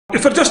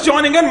If you're just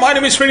joining in, my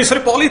name is Srini.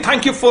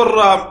 Thank you for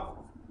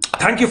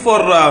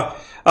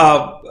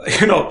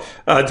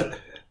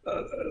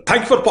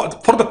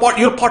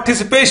your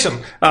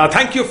participation.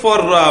 Thank you for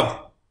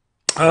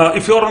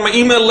if you're on my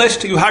email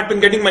list, you had been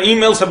getting my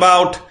emails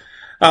about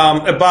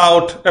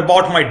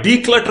my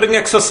decluttering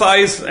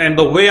exercise and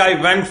the way I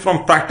went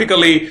from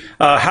practically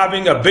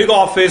having a big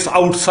office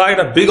outside,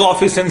 a big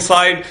office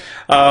inside,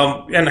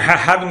 and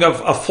having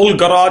a full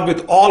garage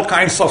with all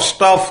kinds of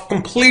stuff,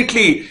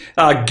 completely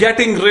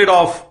getting rid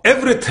of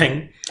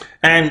everything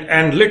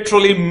and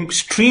literally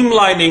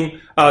streamlining,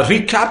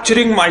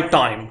 recapturing my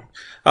time.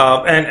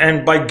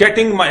 And by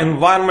getting my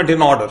environment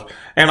in order.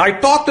 And I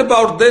talked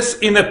about this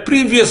in a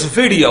previous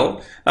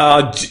video,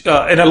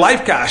 in a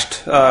live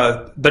cast,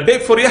 the day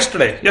before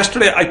yesterday.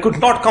 Yesterday I could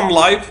not come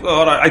live,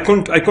 or I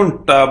couldn't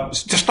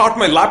just start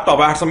my laptop.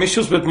 I had some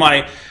issues with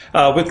my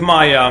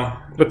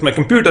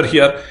computer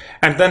here,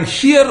 and then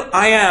here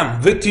I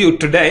am with you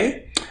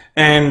today,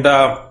 and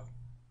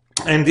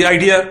the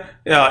idea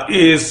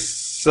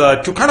is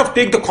to kind of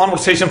take the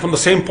conversation from the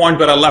same point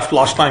where I left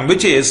last time,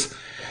 which is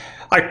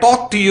I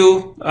talked to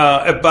you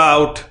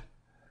about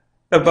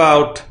as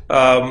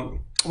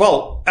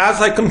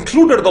I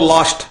concluded the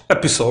last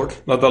episode,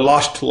 the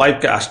last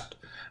live cast,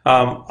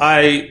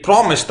 I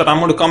promised that I'm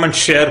going to come and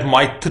share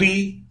my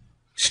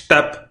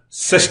 3-step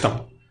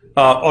system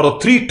or the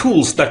 3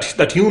 tools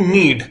that you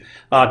need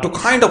to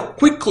kind of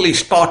quickly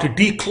start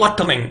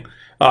decluttering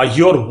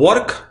your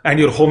work and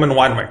your home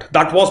environment.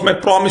 That was my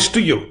promise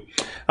to you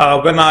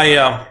when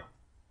I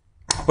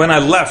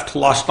left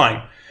last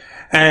time.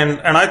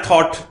 And I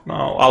thought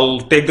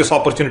I'll take this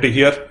opportunity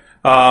here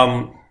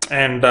and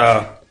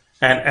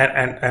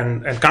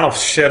kind of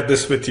share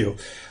this with you.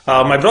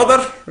 My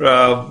brother,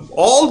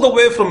 all the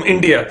way from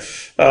India,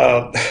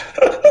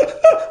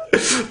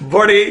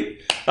 buddy,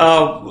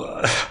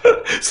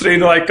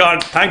 Srinu, I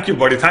can't thank you,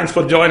 buddy. Thanks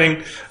for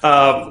joining.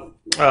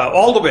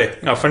 All the way,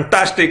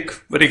 fantastic.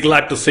 Very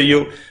glad to see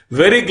you.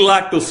 Very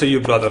glad to see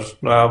you, brother.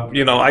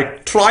 I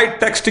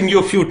tried texting you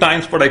a few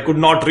times, but I could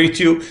not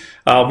reach you.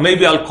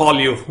 Maybe I'll call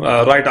you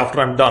right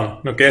after I'm done.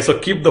 Okay, so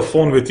keep the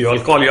phone with you.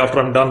 I'll call you after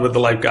I'm done with the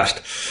live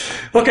cast.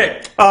 Okay,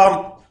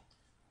 I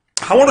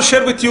want to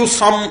share with you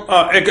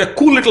a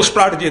cool little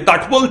strategy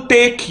that will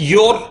take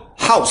your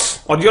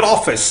house or your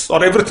office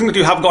or everything that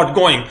you have got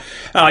going.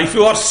 If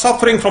you are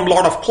suffering from a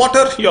lot of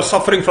clutter, you're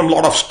suffering from a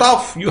lot of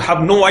stuff, you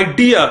have no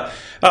idea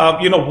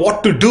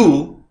what to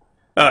do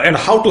and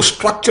how to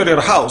structure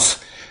your house,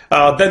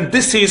 then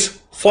this is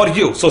for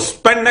you. So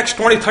spend next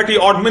 20-30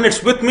 odd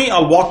minutes with me.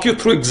 I'll walk you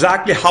through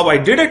exactly how I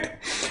did it.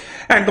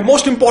 And the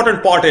most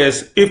important part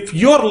is, if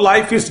your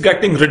life is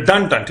getting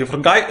redundant, if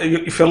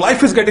your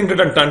life is getting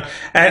redundant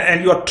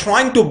and you are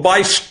trying to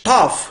buy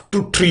stuff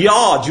to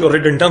triage your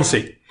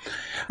redundancy,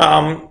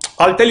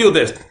 I'll tell you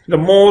this: the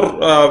more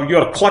you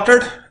are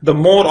cluttered, the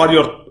more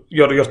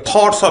your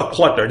thoughts are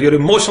cluttered, your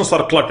emotions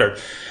are cluttered,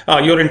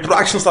 your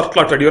interactions are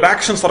cluttered, your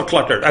actions are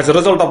cluttered. As a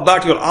result of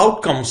that, your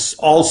outcomes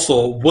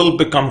also will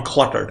become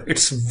cluttered.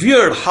 It's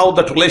weird how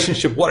that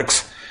relationship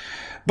works,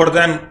 but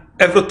then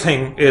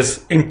everything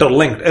is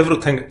interlinked,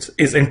 everything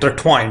is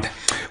intertwined.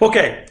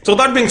 Okay, so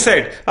that being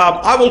said,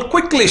 I will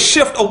quickly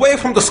shift away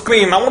from the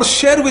screen. I want to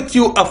share with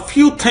you a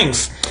few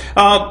things.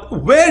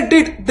 Where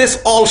did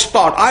this all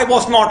start? I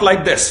was not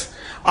like this.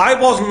 I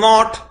was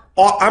not.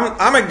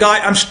 I'm a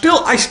guy, I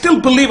still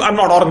believe I'm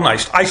not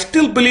organized. I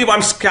still believe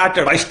I'm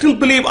scattered. I still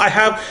believe I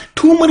have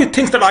too many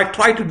things that I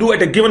try to do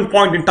at a given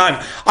point in time.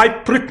 I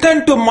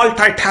pretend to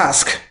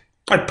multitask.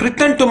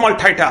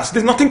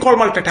 There's nothing called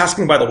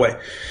multitasking, by the way.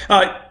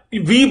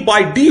 We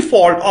by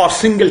default are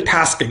single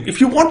tasking.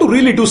 If you want to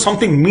really do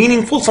something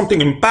meaningful, something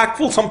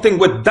impactful, something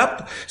with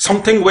depth,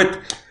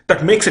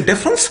 that makes a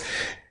difference,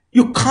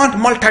 you can't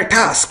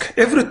multitask.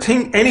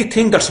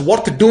 Anything that's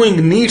worth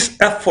doing needs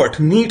effort,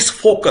 needs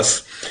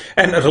focus,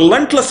 and a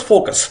relentless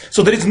focus.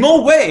 So there is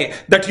no way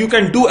that you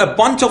can do a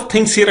bunch of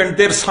things here and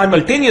there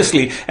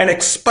simultaneously and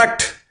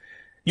expect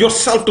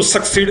yourself to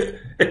succeed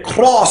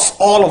across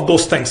all of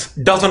those things.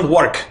 Doesn't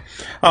work.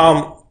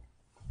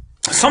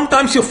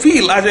 Sometimes you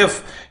feel as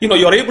if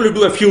you're able to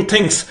do a few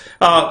things.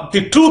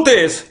 The truth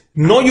is,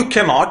 no, you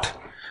cannot.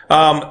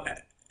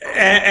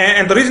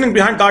 And the reasoning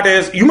behind that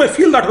is, you may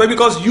feel that way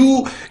because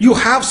you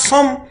have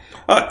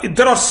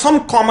there are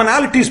some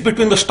commonalities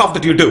between the stuff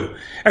that you do.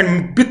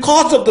 And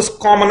because of these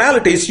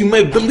commonalities, you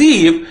may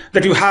believe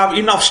that you have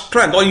enough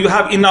strength, or you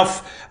have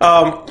enough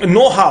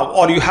know-how,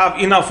 or you have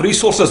enough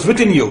resources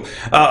within you,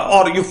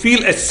 or you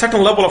feel a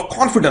certain level of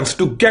confidence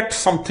to get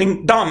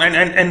something done,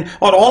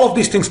 or all of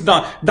these things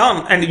done,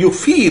 and you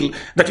feel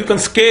that you can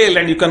scale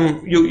and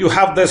you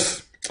have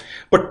this.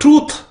 But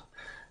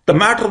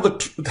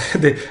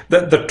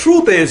the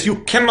truth is,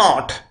 you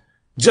cannot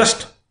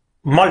just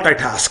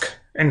multitask.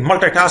 And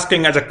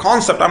multitasking as a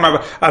concept,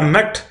 I've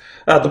met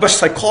the best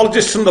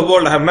psychologists in the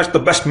world. I have met the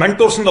best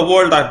mentors in the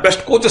world. I have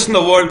best coaches in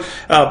the world,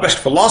 best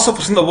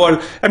philosophers in the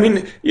world. I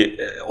mean,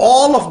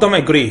 all of them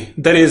agree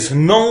there is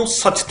no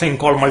such thing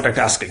called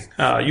multitasking.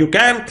 You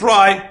can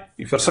try,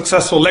 If you're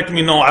successful, let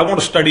me know. I want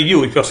to study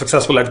you if you're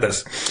successful at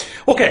this.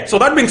 Okay, so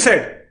that being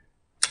said,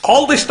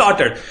 all this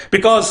started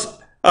because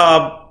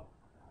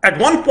at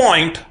one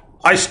point,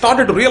 I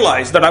started to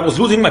realize that I was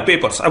losing my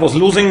papers. I was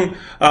losing,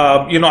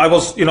 I'm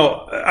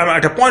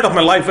at a point of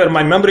my life where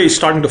my memory is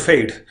starting to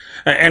fade,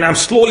 and I'm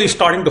slowly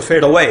starting to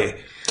fade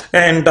away.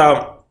 And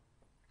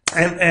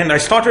I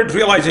started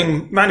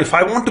realizing, man, if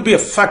I want to be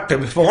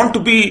effective, if I want to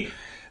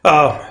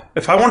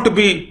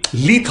be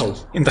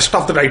lethal in the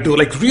stuff that I do,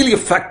 like really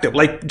effective,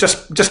 like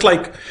just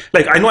like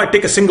I know I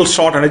take a single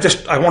shot and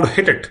I want to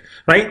hit it,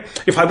 right?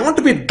 If I want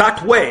to be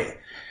that way,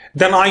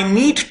 then I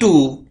need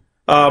to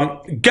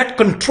get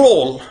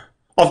control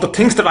of the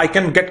things that I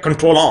can get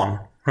control on,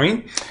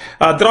 right?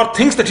 There are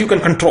things that you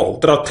can control.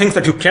 There are things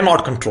that you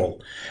cannot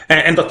control.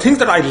 And the things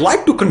that I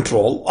like to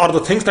control are the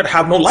things that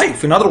have no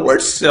life. In other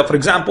words, for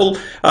example,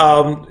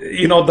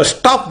 the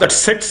stuff that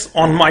sits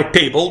on my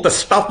table, the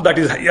stuff that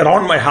is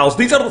around my house,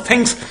 these are the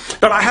things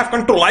that I have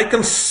control. I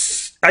can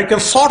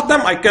sort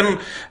them. I can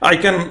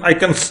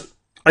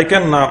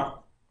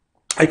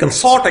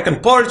sort, I can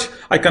purge,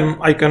 I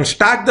can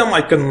stack them,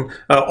 I can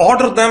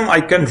order them,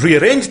 I can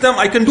rearrange them,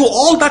 I can do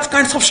all that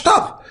kinds of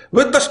stuff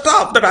with the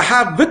stuff that I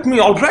have with me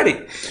already.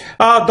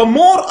 The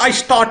more I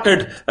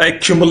started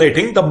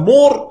accumulating, the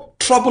more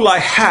trouble I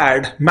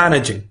had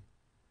managing.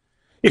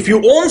 If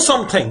you own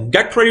something,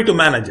 get ready to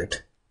manage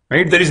it.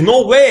 Right? There is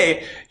no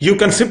way you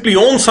can simply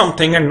own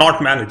something and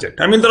not manage it.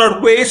 I mean, there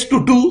are ways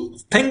to do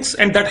things,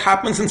 and that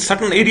happens in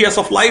certain areas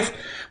of life,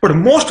 but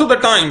most of the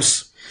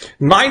times,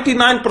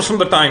 99% of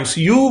the times,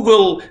 you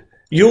will,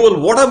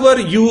 whatever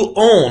you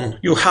own,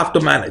 you have to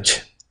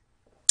manage.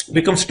 It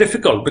becomes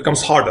difficult,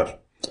 becomes harder,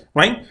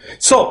 right?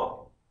 So,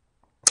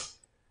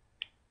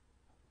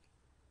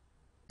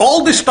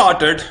 all this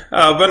started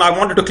when I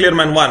wanted to clear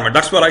my environment.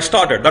 That's where I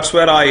started. That's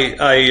where I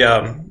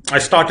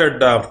started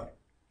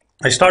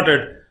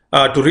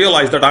to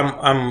realize that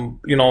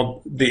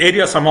the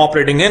areas I'm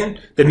operating in,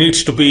 there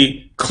needs to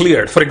be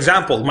cleared. For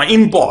example, my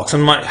inbox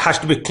has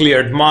to be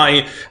cleared.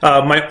 My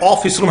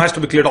office room has to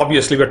be cleared.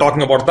 Obviously, we're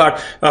talking about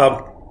that.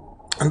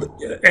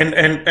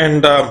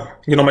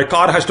 My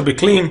car has to be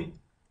clean.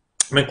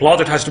 My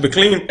closet has to be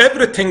clean.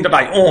 Everything that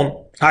I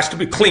own has to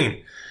be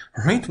clean.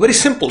 Right? Very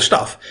simple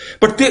stuff.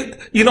 But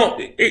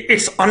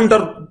it's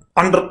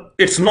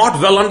it's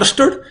not well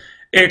understood.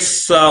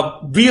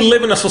 We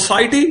live in a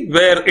society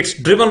where it's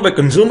driven by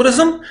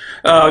consumerism.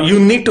 You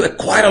need to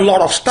acquire a lot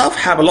of stuff,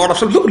 have a lot of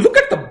stuff. Look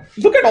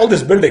at all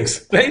these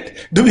buildings, right?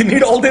 Do we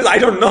need all this? I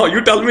don't know.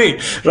 You tell me,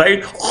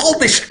 right? All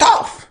this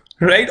stuff,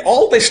 right?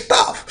 All this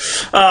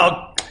stuff.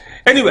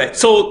 Anyway,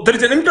 so there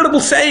is an incredible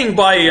saying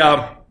by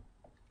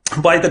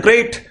the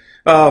great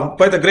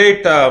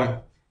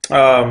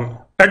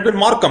Edwin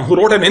Markham, who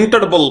wrote an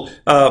incredible,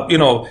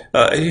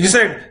 he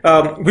said,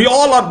 we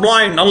all are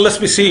blind unless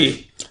we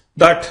see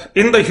that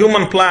in the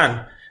human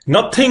plan,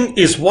 nothing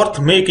is worth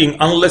making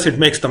unless it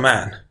makes the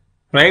man,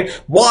 right?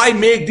 Why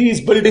make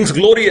these buildings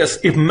glorious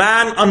if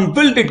man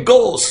unbuilded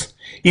goes?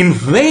 In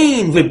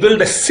vain we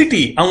build a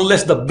city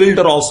unless the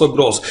builder also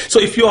grows. So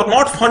if you are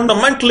not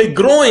fundamentally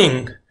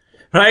growing,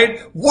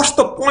 right, what's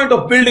the point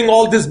of building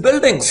all these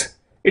buildings?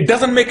 It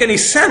doesn't make any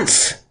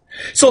sense.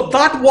 So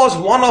that was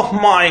one of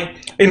my,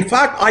 in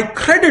fact, I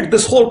credit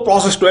this whole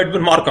process to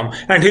Edwin Markham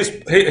and his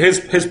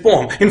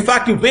poem. In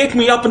fact, you wake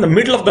me up in the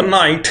middle of the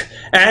night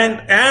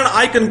and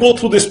I can go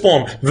through this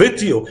poem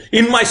with you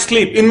in my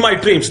sleep, in my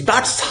dreams.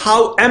 That's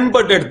how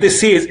embedded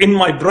this is in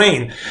my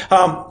brain.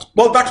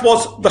 Well, that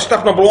was the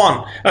step number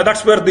one.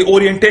 That's where the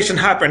orientation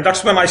happened.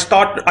 That's when I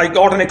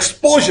got an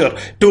exposure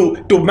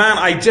to man,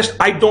 I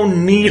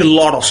don't need a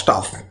lot of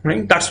stuff,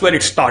 right? That's where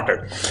it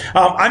started.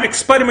 I'm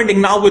experimenting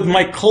now with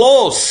my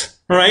clothes.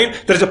 Right?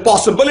 There's a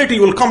possibility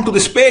you will come to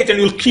this page and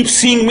you'll keep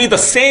seeing me the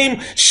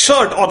same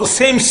shirt or the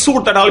same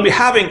suit that I'll be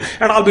having,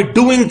 and I'll be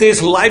doing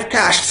these live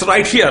casts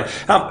right here.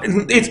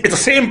 It's the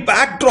same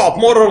backdrop,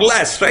 more or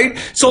less, right?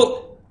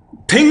 So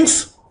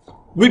things,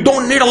 we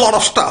don't need a lot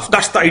of stuff.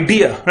 That's the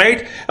idea,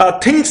 right?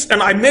 Things,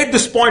 and I made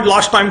this point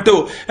last time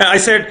too. And I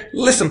said,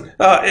 listen,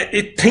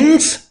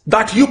 things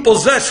that you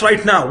possess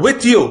right now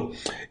with you,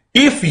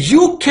 if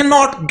you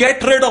cannot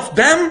get rid of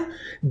them,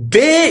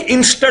 they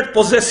instead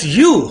possess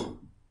you.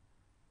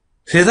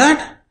 See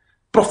that?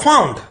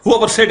 Profound.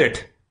 Whoever said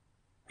it.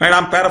 Right?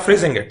 I'm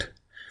paraphrasing it.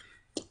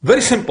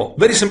 Very simple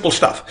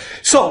stuff.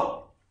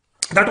 So,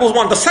 that was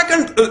one. The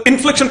second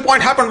inflection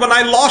point happened when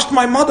I lost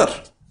my mother.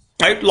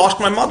 Right? Lost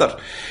my mother.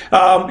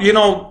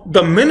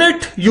 The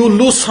minute you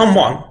lose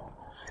someone,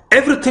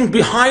 everything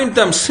behind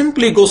them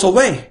simply goes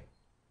away.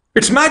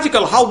 It's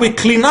magical how we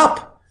clean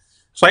up.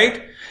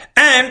 Right?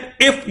 And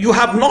if you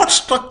have not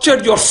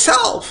structured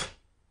yourself,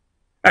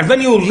 and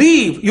when you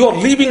leave, you are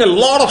leaving a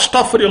lot of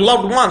stuff for your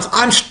loved ones.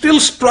 I'm still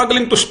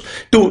struggling to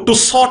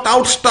sort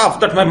out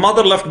stuff that my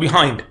mother left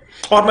behind.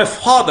 Or my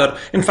father,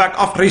 in fact,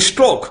 after his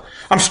stroke.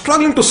 I'm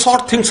struggling to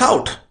sort things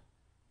out.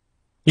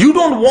 You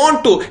don't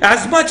want to,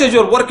 as much as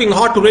you're working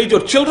hard to raise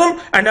your children,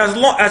 and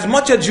as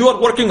much as you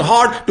are working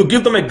hard to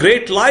give them a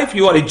great life,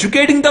 you are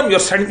educating them, you're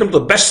sending them to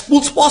the best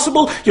schools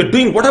possible, you're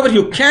doing whatever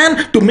you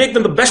can to make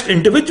them the best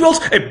individuals,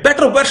 a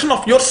better version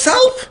of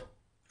yourself,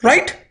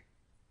 right?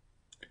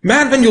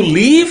 Man, when you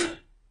leave,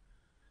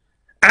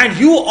 and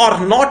you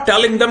are not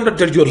telling them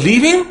that you're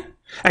leaving,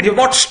 and you've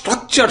not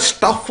structured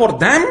stuff for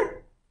them,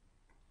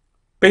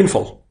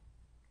 painful.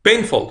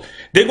 Painful.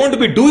 They're going to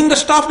be doing the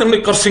stuff, they'll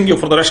be cursing you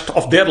for the rest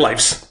of their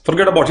lives.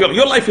 Forget about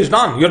your life is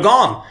done. You're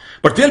gone.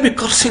 But they'll be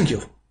cursing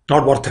you.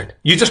 Not worth it.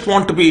 You just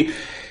want to be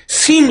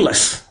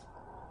seamless.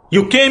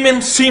 You came in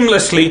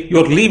seamlessly,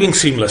 you're leaving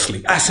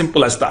seamlessly. As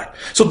simple as that.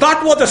 So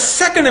that was the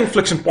second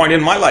inflection point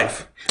in my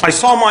life. I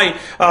saw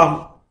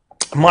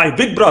my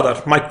big brother,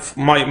 my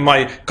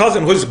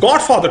cousin, who is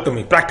godfather to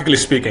me, practically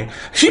speaking.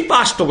 He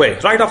passed away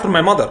right after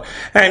my mother.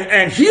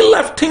 And he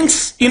left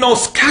things,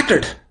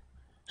 scattered.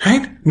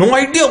 Right? No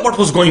idea what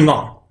was going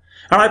on.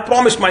 And I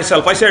promised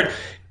myself, I said,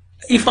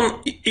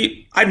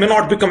 I may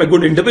not become a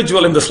good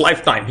individual in this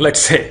lifetime, let's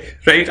say,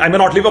 right? I may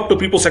not live up to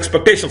people's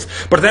expectations,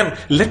 but then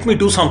let me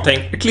do something,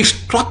 at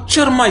least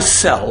structure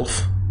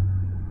myself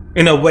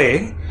in a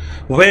way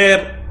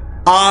where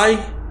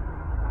I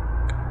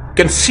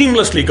can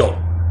seamlessly go,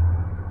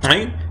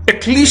 right?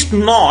 At least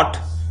not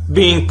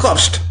being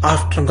cursed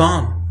after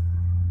gone.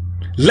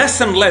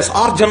 Less and less.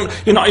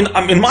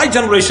 In my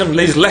generation,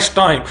 there is less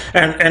time,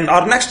 and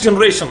our next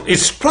generation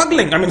is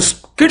struggling. I mean,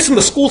 kids in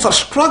the schools are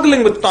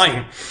struggling with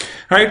time,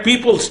 right?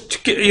 People,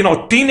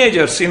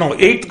 teenagers,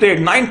 8th grade,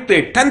 9th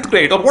grade, 10th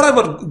grade, or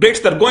whatever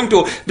grades they're going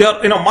to.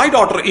 My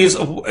daughter is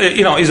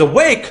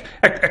awake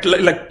at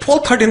like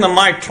 12:30 in the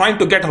night, trying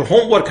to get her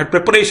homework, her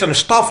preparation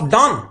stuff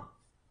done.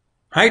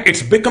 Right?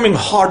 It's becoming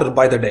harder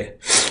by the day.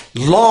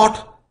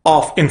 Lot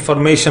of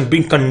information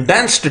being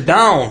condensed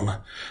down.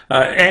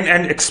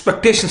 And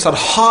expectations are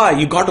high.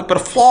 You got to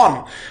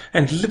perform,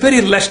 and very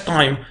less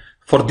time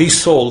for these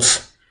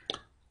souls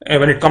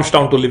when it comes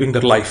down to living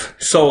their life.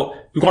 So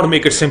you got to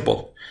make it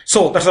simple.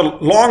 So that's a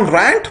long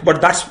rant, but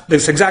that's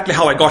exactly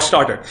how I got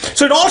started.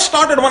 So it all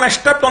started when I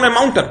stepped on a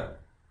mountain.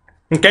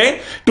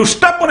 Okay, to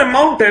step on a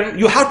mountain,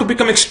 you have to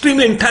become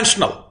extremely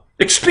intentional.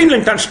 Extremely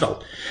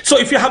intentional. So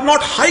if you have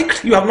not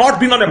hiked, you have not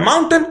been on a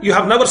mountain, you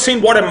have never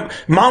seen what a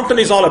mountain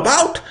is all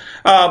about.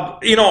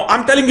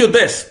 I'm telling you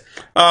this.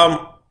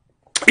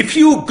 If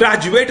you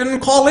graduated in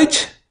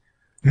college,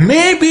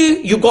 maybe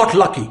you got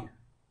lucky.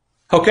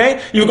 Okay?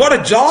 You got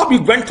a job,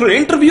 you went through an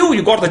interview,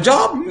 you got the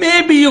job,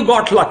 maybe you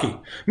got lucky.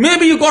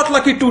 Maybe you got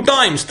lucky 2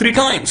 times, 3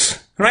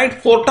 times, right?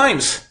 4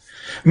 times.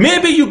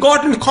 Maybe you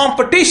got in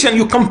competition,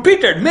 you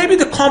competed. Maybe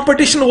the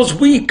competition was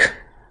weak.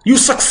 You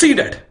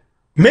succeeded.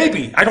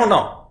 Maybe, I don't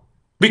know.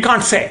 We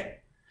can't say.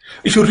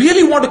 If you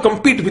really want to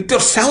compete with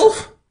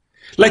yourself,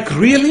 like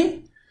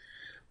really,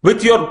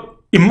 with your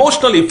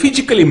emotionally,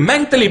 physically,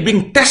 mentally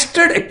being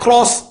tested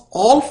across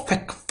all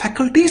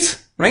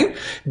faculties, right?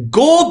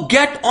 Go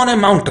get on a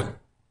mountain.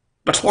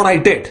 That's what I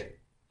did.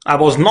 I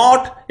was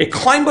not a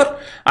climber.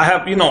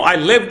 I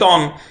lived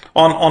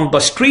on the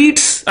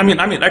streets.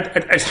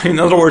 In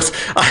other words,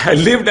 I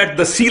lived at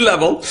the sea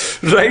level,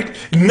 right?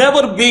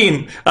 Never been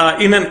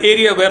in an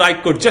area where I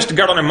could just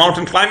get on a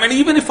mountain climb. And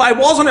even if I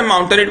was on a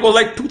mountain, it was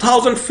like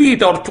 2,000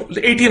 feet or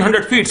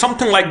 1,800 feet,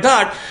 something like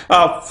that,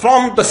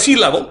 from the sea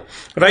level,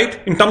 right?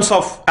 In terms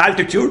of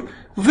altitude,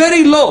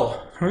 very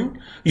low. Right?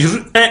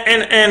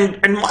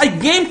 And my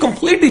game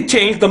completely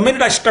changed the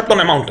minute I stepped on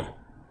a mountain.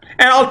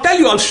 And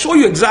I'll show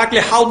you exactly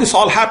how this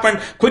all happened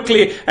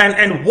quickly,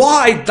 and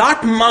why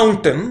that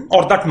mountain,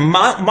 or that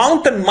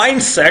mountain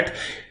mindset,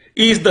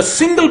 is the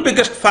single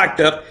biggest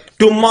factor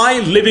to my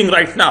living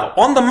right now.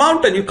 On the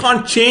mountain, you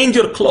can't change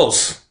your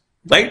clothes,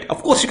 right?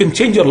 Of course, you can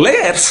change your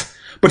layers,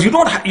 but you're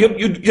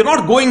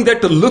not going there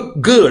to look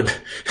good,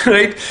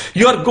 right?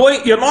 You're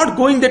not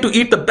going there to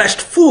eat the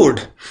best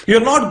food.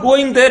 You're not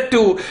going there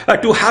to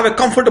have a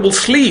comfortable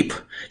sleep.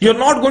 You're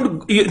not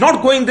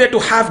going there to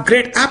have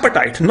great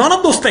appetite. None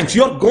of those things.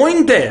 You're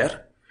going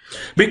there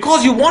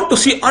because you want to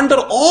see under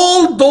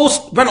all those,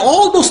 when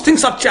all those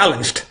things are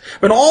challenged,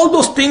 when all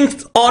those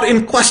things are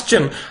in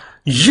question,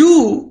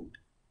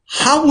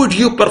 how would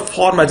you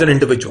perform as an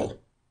individual?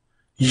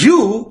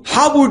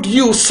 How would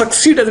you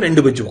succeed as an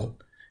individual?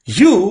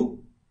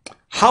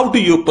 How do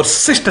you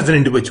persist as an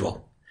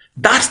individual?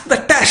 That's the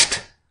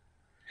test.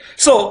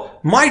 So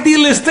my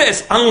deal is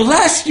this: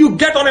 unless you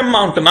get on a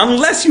mountain,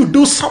 unless you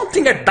do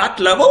something at that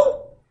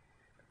level,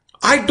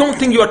 I don't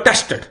think you are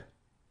tested.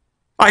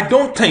 I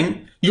don't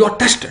think you are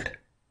tested.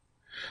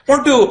 I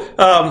want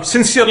to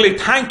sincerely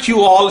thank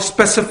you all,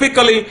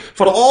 specifically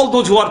for all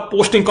those who are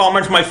posting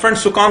comments. My friend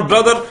Sukant,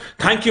 brother,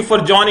 thank you for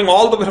joining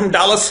all the way from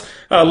Dallas.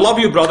 Love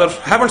you, brother.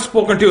 Haven't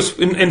spoken to you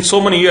in so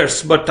many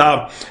years, but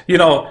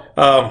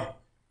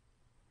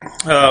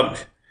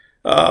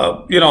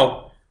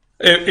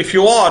if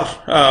you are,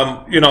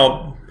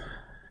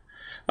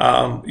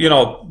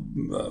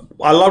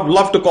 I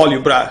love to call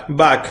you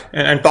back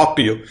and talk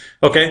to you.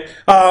 Okay.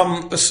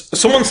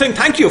 Someone saying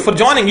thank you for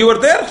joining. You were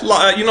there,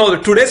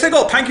 2 days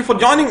ago. Thank you for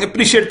joining.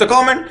 Appreciate the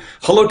comment.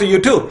 Hello to you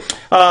too.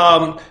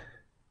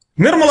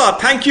 Nirmala,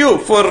 thank you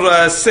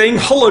for saying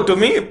hello to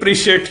me.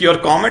 Appreciate your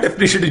comment.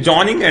 Appreciate you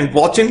joining and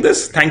watching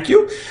this. Thank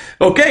you.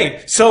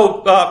 Okay,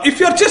 so if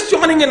you're just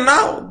joining in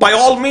now, by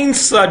all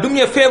means, do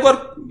me a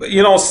favor.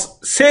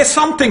 Say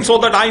something so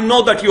that I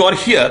know that you are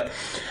here.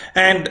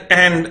 And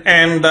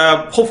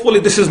hopefully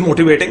this is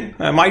motivating.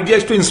 My idea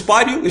is to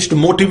inspire you, is to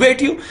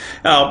motivate you,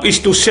 is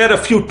to share a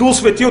few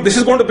tools with you. This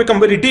is going to become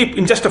very deep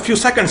in just a few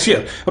seconds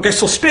here. Okay,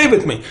 so stay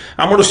with me.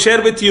 I'm going to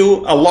share with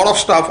you a lot of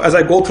stuff as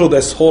I go through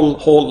this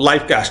whole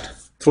live cast,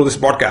 through this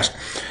broadcast.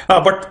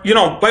 But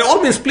by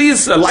all means,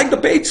 please like the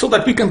page so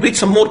that we can reach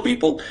some more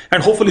people,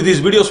 and hopefully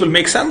these videos will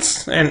make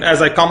sense. And as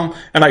I come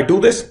and I do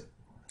this,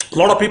 a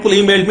lot of people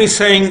emailed me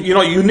saying,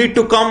 you need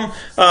to come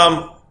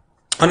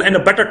in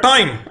a better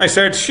time. I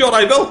said, sure,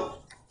 I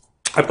will.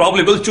 I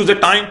probably will choose a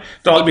time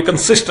that I'll be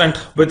consistent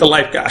with the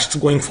live casts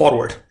going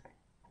forward.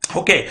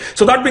 Okay,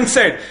 so that being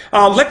said,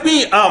 I want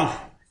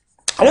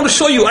to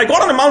show you, I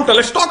got on a mountain.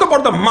 Let's talk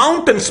about the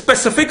mountain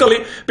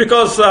specifically,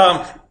 because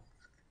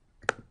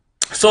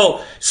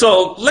so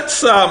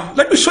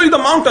let me show you the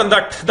mountain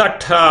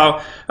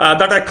that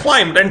I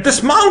climbed. And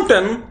this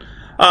mountain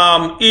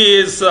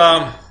is,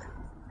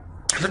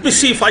 let me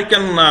see if I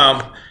can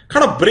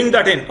kind of bring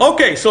that in.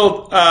 Okay,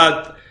 so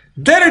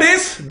there it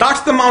is.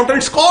 That's the mountain.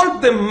 It's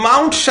called the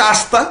Mount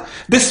Shasta.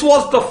 This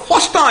was the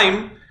first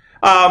time,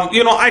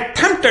 I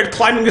attempted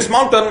climbing this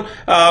mountain.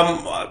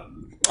 How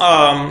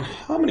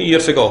many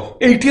years ago?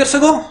 8 years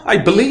ago, I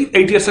believe.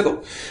 8 years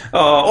ago,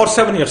 or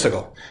 7 years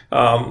ago.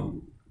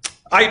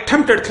 I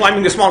attempted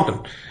climbing this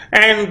mountain,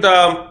 and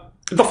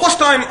the first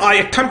time I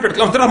attempted,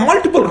 there are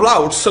multiple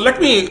routes. So let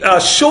me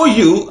show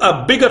you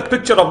a bigger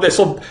picture of this.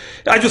 So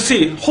as you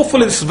see,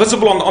 hopefully this is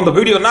visible on the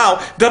video now.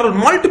 There are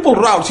multiple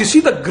routes. You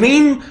see the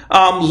green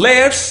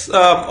layers,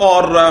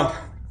 or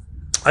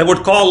I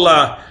would call,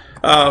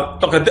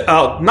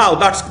 now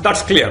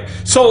that's clear.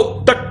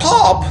 So the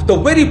top, the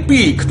very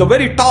peak, the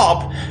very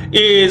top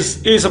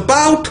is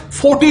about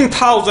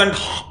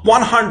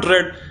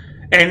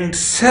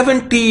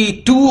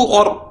 14,172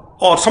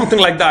 or something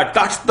like that.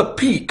 That's the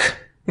peak.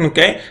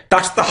 Okay,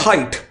 that's the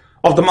height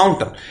of the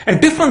mountain,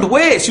 and different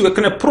ways you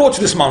can approach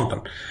this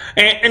mountain.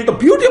 And the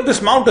beauty of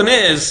this mountain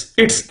is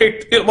it's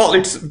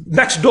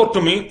next door to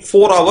me,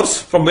 4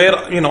 hours from where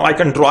I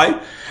can drive.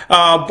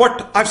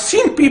 But I've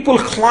seen people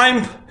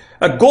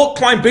go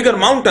climb bigger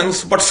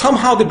mountains, but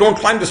somehow they don't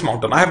climb this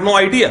mountain. I have no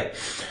idea.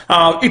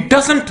 It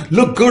doesn't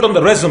look good on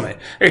the resume.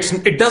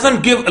 It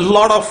doesn't give a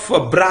lot of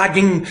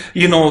bragging,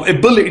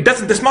 ability.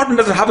 This mountain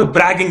doesn't have a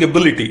bragging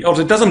ability, or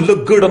it doesn't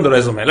look good on the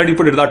resume. Let me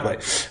put it that way,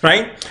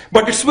 right?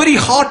 But it's very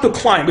hard to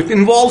climb. It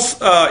involves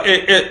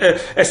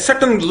a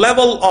certain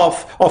level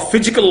of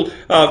physical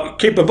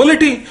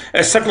capability,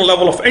 a certain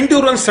level of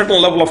endurance,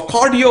 certain level of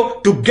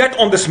cardio to get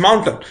on this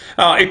mountain.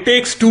 It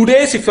takes 2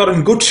 days if you're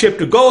in good shape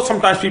to go.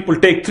 Sometimes people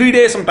take 3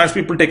 days. Sometimes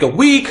people take a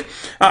week.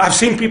 I've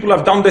seen people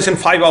have done this in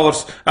 5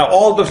 hours,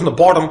 all this from the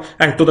bottom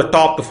and to the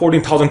top, to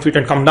 14,000 feet,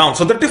 and come down.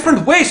 So there are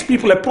different ways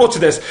people approach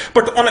this.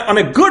 But on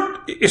a good,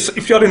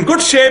 if you're in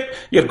good shape,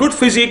 you're good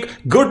physique,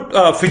 good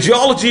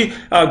physiology,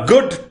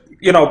 good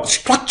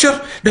structure,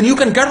 then you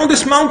can get on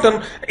this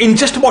mountain in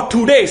just about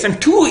 2 days.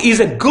 And 2 is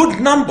a good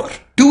number.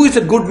 2 is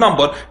a good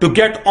number to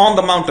get on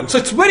the mountain. So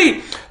it's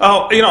very,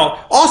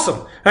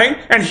 awesome, right?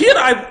 And here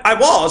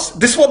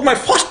this was my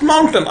first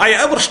mountain I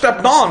ever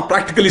stepped on,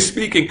 practically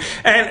speaking,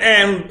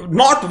 and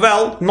not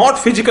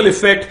physically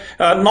fit,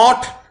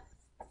 not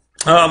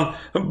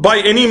by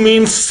any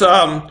means,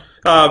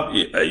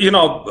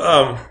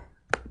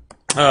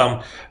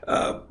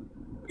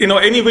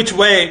 any which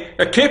way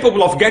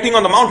capable of getting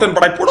on the mountain.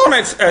 But I put on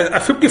a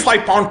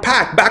 55-pound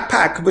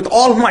backpack with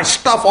all my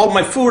stuff, all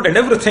my food and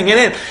everything in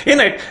it,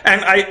 and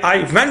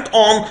I went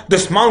on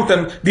this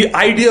mountain. The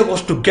idea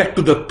was to get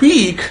to the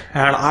peak,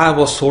 and I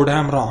was so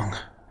damn wrong.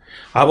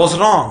 I was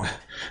wrong.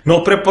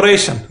 No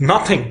preparation,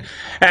 nothing.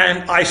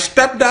 And I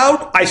stepped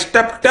out, I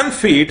stepped 10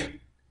 feet,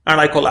 and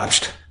I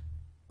collapsed.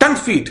 10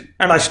 feet,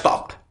 and I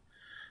stopped.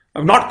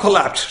 Not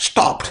collapsed,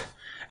 stopped.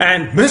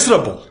 And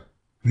miserable.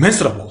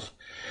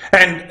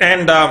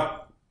 And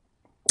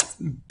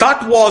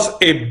that was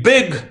a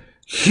big,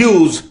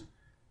 huge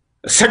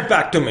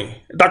setback to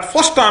me. That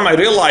first time I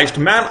realized,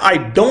 man, I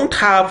don't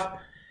have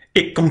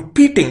a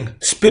competing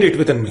spirit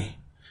within me.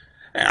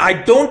 I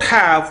don't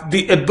have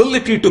the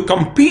ability to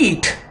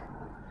compete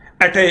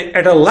at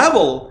a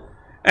level,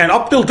 and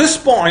up till this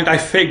point, I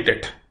faked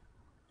it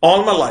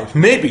all my life,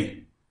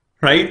 maybe,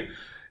 right?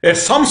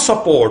 Some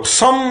support,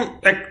 some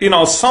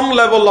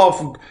level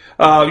of,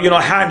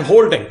 hand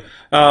holding,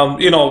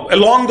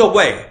 along the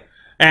way.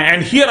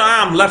 And here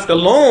I am left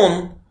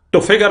alone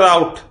to figure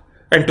out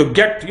and to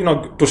get,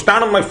 to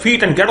stand on my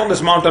feet and get on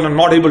this mountain, and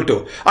not able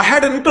to. I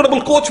had an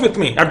incredible coach with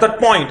me at that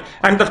point,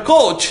 and the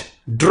coach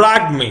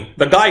dragged me,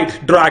 the guide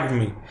dragged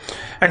me.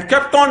 and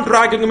kept on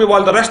dragging me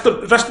while the rest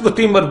of the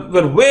team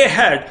were way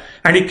ahead.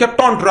 And he kept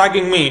on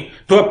dragging me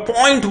to a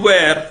point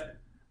where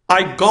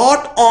I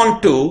got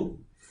onto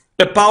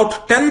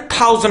about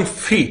 10,000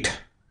 feet.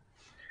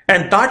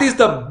 And that is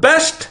the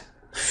best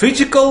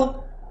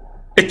physical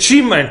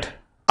achievement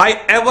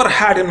I ever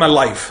had in my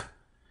life.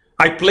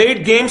 I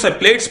played games, I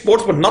played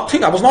sports, but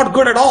nothing. I was not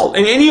good at all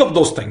in any of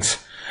those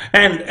things.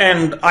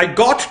 And I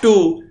got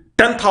to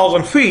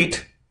 10,000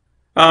 feet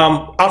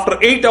after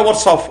 8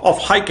 hours of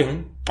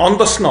hiking on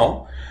the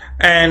snow.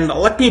 And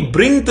let me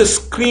bring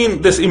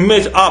this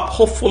image up.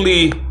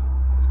 Hopefully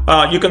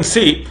you can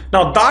see.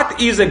 Now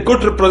that is a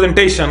good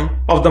representation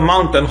of the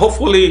mountain.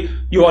 Hopefully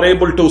you are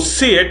able to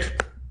see it.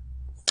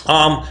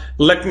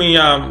 Let me,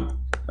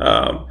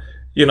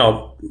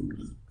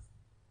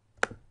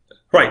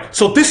 right.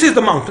 So this is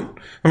the mountain,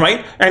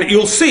 right? And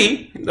you'll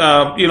see,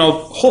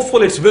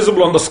 hopefully it's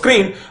visible on the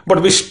screen,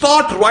 but we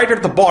start right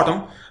at the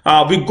bottom.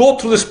 We go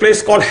through this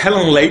place called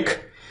Helen Lake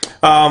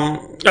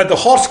at the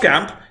horse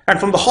camp. And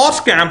from the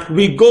horse camp,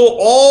 we go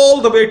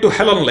all the way to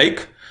Helen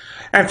Lake.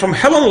 And from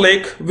Helen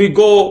Lake, we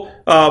go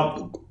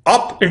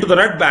up into the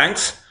Red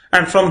Banks.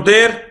 And from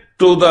there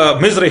to the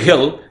Misery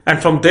Hill.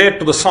 And from there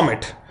to the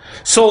summit.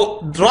 So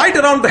right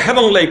around the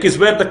Helen Lake is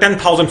where the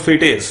 10,000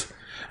 feet is.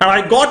 And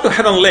I got to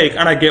Helen Lake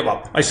and I gave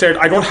up. I said,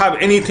 I don't have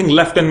anything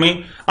left in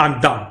me. I'm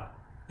done.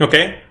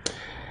 Okay.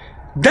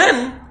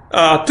 Then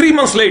 3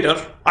 months later,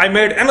 I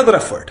made another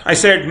effort. I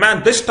said,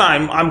 man, this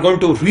time I'm going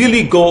to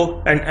really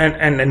go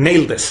and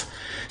nail this.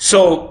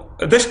 So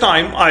this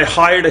time I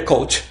hired a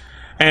coach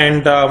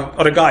and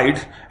or a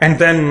guide. And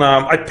then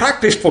I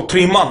practiced for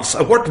 3 months.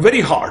 I worked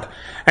very hard.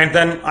 And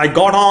then I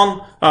got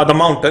on the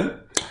mountain.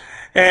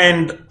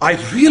 And I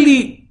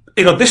really,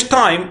 this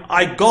time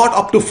I got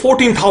up to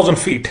 14,000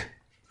 feet.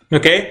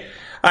 Okay.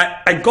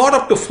 I got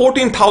up to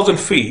 14,000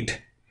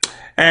 feet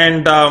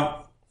and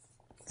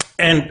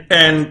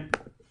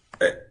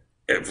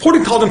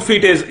 14,000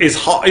 feet is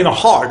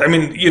hard. I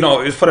mean,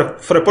 for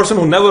a person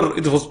who never,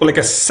 it was like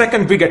a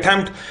second big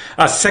attempt,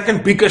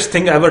 second biggest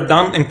thing I ever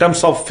done in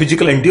terms of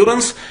physical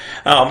endurance.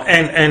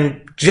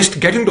 And just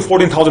getting to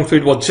 14,000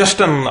 feet was just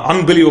an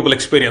unbelievable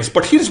experience.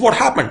 But here's what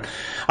happened.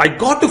 I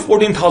got to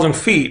 14,000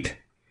 feet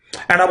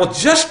and I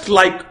was just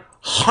like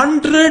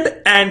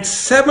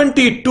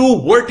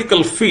 172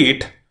 vertical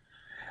feet.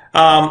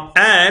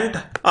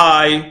 And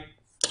I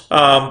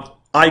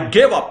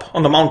gave up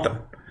on the mountain.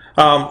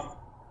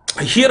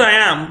 Here I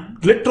am,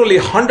 literally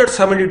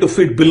 172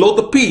 feet below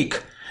the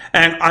peak,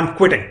 and I'm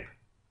quitting,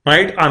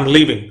 right? I'm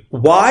leaving.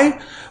 Why?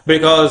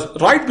 Because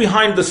right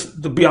behind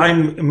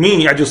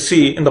me, as you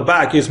see in the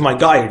back, is my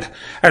guide.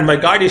 And my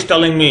guide is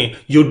telling me,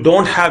 you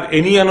don't have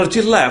any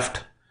energy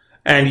left,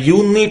 and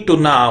we need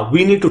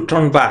to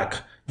turn back.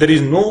 There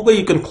is no way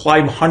you can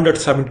climb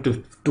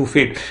 172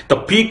 feet. The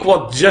peak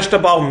was just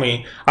above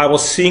me. I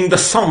was seeing the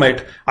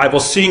summit. I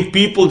was seeing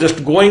people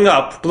just going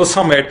up to the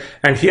summit.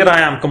 And here I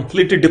am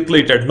completely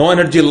depleted, no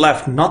energy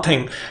left,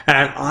 nothing.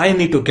 And I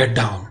need to get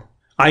down.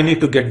 I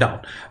need to get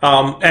down.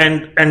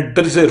 And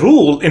there is a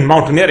rule in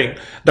mountaineering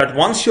that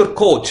once your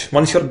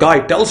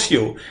guide tells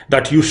you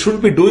that you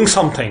should be doing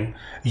something,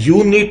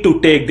 you need to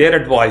take their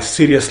advice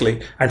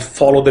seriously and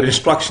follow their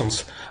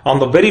instructions. On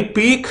the very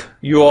peak,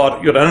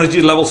 your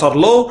energy levels are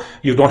low.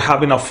 You don't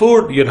have enough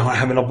food. You don't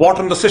have enough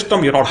water in the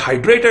system. You're not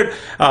hydrated.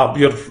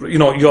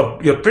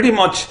 You're pretty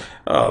much,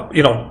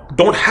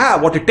 don't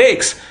have what it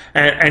takes.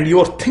 And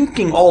your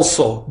thinking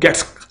also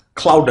gets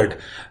clouded.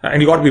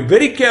 And you got to be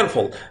very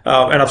careful.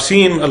 And I've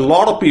seen a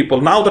lot of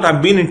people, now that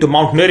I've been into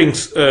mountaineering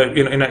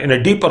in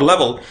a deeper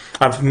level,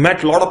 I've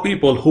met a lot of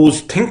people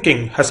whose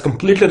thinking has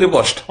completely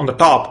reversed on the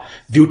top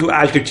due to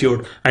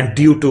altitude and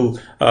due to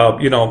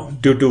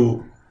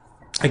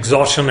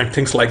exhaustion and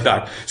things like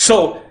that.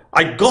 So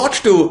I got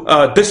to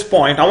this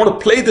point. I want to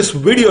play this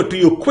video to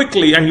you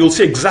quickly and you'll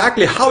see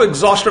exactly how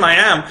exhausted I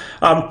am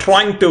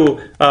trying to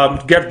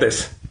get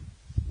this.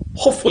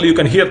 Hopefully you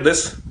can hear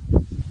this.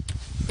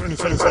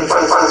 Intense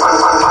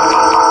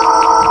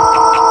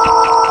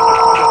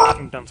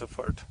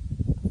effort.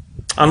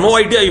 I have no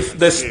idea if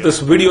this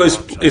video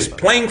is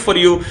playing for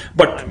you,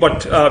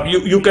 but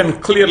you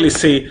can clearly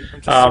see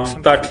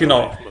that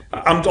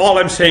all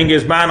I'm saying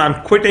is, man,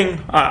 I'm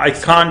quitting. I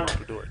can't.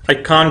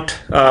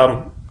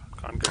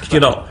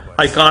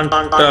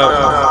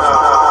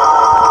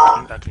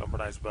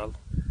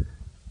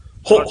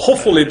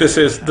 Hopefully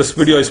this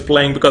video is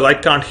playing because I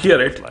can't hear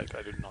it.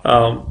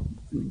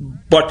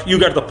 But you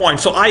get the point.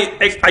 So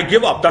I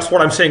give up. That's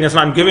what I'm saying. Is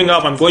I'm giving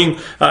up. I'm going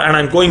and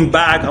I'm going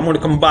back. I'm going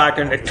to come back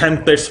and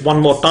attempt this one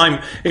more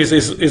time.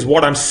 Is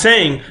what I'm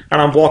saying.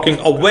 And I'm walking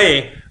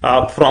away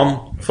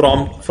from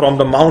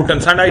the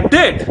mountains. And I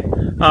did.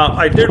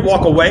 I did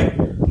walk away,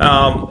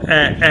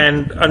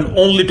 and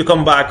only to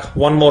come back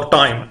one more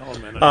time.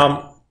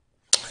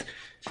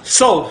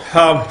 So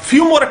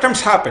few more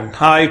attempts happened.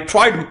 I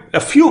tried a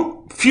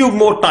few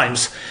more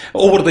times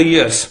over the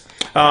years.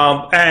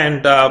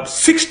 and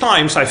 6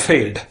 times I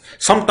failed.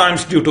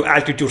 Sometimes due to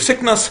altitude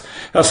sickness,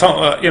 a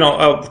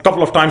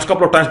couple of times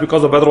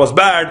because the weather was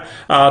bad,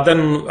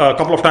 then a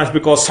couple of times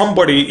because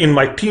somebody in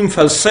my team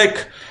fell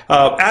sick.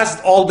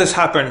 As all this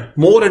happened,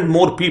 more and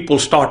more people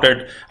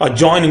started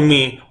joining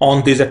me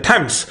on these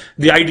attempts.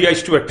 The idea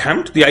is to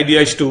attempt. The idea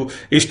is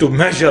to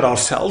measure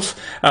ourselves.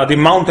 The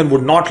mountain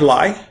would not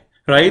lie.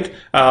 Right?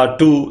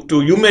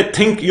 You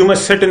may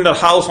sit in the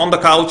house on the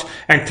couch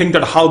and think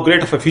that how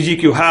great of a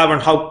physique you have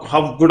and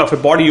how good of a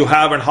body you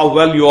have and how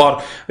well you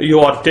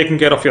are taking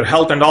care of your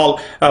health and all.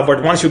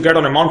 But once you get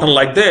on a mountain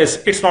like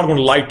this, it's not going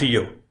to lie to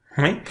you.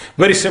 Right?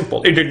 Very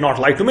simple. It did not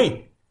lie to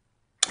me.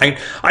 Right?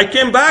 I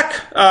came back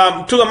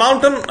to the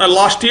mountain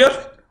last year.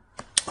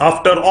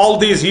 After all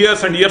these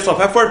years and years of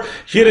effort,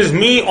 here is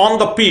me on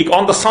the peak,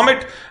 on the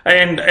summit,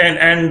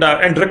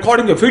 and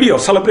recording a video,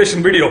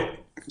 celebration video,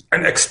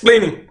 and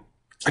explaining.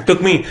 It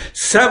took me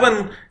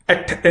seven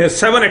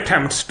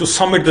attempts to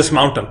summit this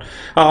mountain.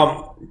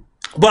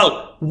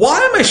 Well,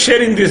 why am I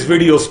sharing these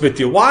videos with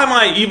you? Why am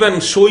I even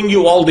showing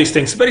you all these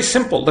things? Very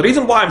simple. The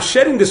reason why I'm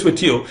sharing this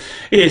with you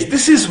is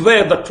this is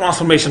where the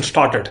transformation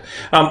started.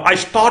 I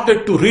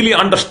started to really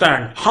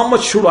understand how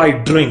much should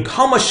I drink?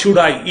 How much should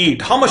I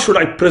eat? How much should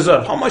I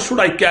preserve? How much should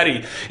I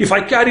carry? If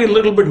I carry a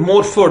little bit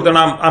more food, then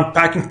I'm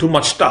packing too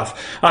much stuff.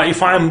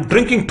 If I'm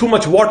drinking too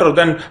much water,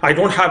 then I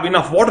don't have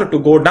enough water to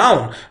go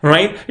down,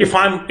 right? If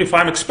I'm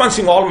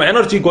expensing all my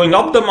energy going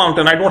up the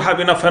mountain, I don't have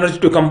enough energy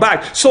to come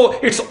back. So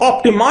it's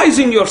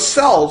optimizing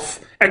yourself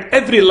at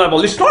every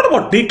level. It's not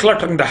about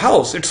decluttering the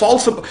house. It's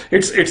also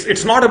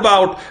it's not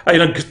about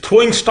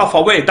throwing stuff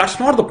away. That's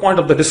not the point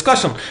of the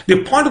discussion.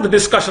 The point of the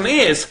discussion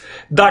is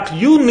that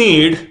you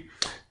need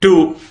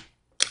to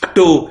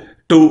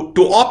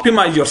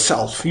optimize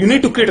yourself. You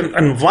need to create an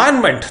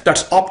environment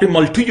that's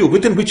optimal to you,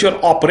 within which you're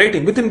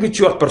operating, within which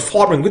you are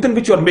performing, within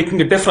which you are making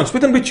a difference,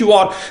 within which you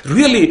are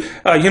really,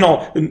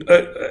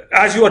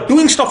 as you are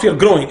doing stuff, you're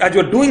growing. As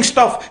you're doing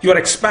stuff, you're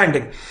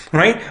expanding,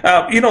 right?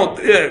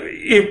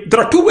 There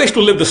are 2 ways to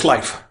live this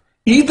life.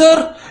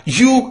 Either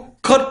you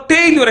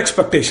curtail your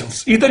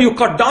expectations, either you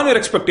cut down your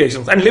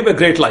expectations and live a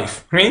great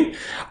life, right?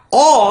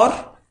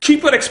 Or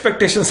keep your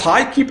expectations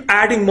high, keep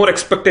adding more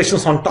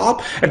expectations on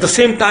top. At the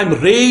same time,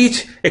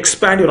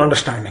 expand your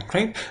understanding,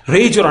 right?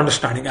 Raise your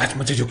understanding as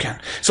much as you can.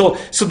 So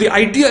the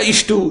idea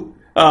is to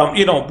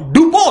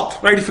do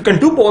both, right? If you can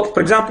do both,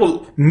 for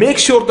example, make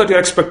sure that your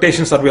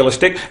expectations are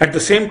realistic. At the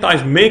same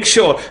time, make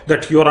sure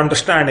that your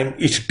understanding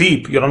is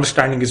deep, your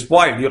understanding is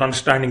wide, your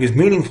understanding is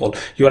meaningful.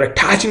 You are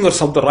attaching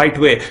yourself the right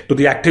way to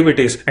the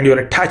activities, and you're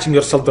attaching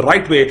yourself the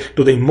right way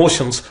to the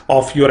emotions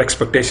of your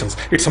expectations.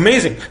 It's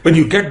amazing when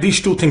you get these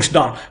 2 things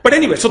done. But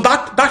anyway, so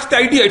that's the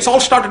idea. It's all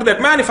started with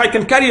that. Man, if I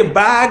can carry a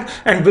bag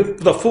and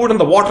with the food and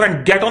the water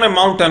and get on a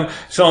mountain,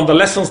 so the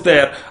lessons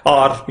there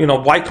are,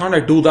 why can't I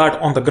do that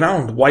on the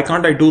ground? Why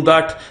can't I do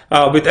that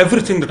with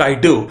everything that I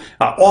do?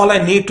 All I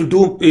need to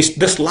do is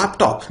this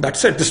laptop.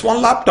 That's it. This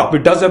one laptop.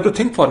 It does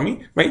everything for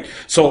me, right?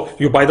 So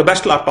you buy the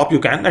best laptop you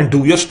can and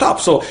do your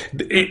stuff. So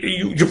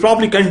you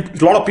probably can.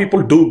 A lot of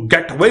people do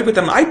get away with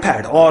an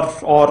iPad or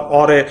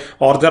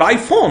their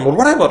iPhone or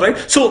whatever, right?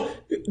 So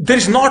there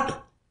is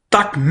not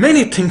that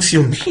many things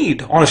you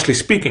need, honestly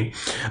speaking.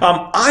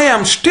 I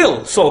am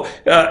still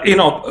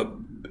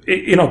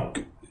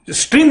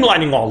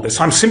streamlining all this.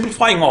 I'm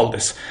simplifying all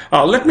this.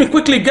 Let me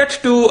quickly get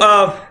to,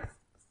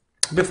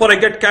 before I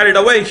get carried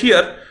away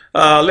here,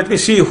 let me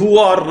see who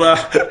all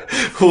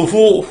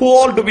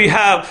do we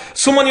have.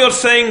 Suman, you're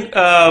saying,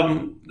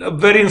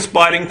 very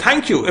inspiring.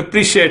 Thank you.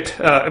 Appreciate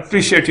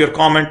your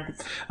comment.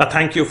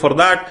 Thank you for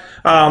that.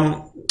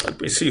 Let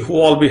me see who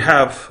all we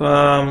have.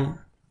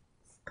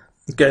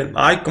 Okay,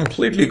 I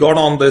completely got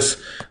on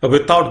this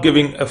without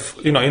giving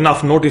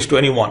enough notice to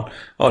anyone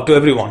or to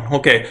everyone.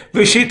 Okay,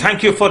 Vishy,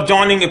 thank you for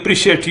joining.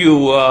 Appreciate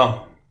you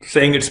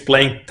saying it's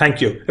playing.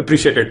 Thank you.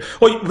 Appreciate it.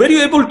 Oh, were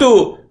you able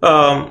to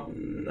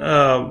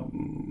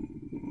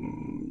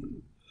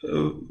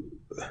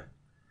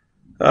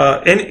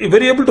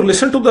were you able to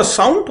listen to the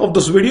sound of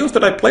those videos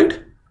that I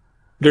played?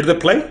 Did they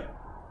play?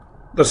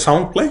 The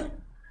sound play?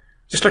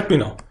 Just let me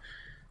know.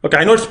 Okay,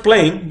 I know it's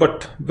playing,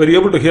 but were you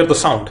able to hear the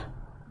sound?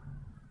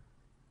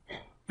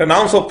 An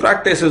ounce of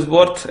practice is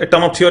worth a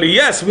ton of theory.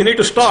 Yes, we need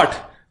to start.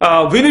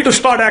 We need to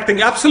start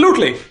acting.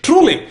 Absolutely,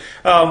 truly.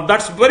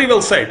 That's very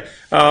well said.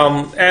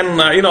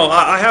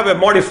 I have a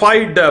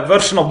modified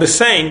version of this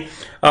saying: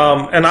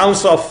 an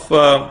ounce of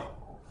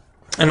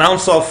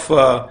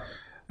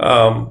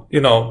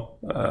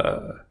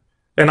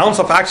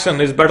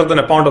action is better than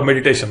a pound of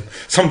meditation.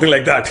 Something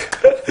like that.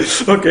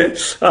 Okay.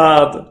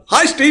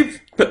 Hi, Steve.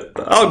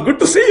 Oh, good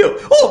to see you.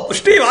 Oh,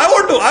 Steve, I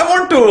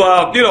want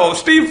to,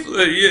 Steve,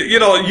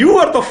 you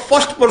are the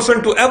first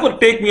person to ever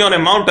take me on a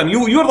mountain.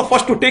 You are the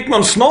first to take me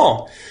on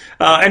snow,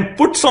 and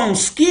put some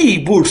ski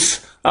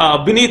boots,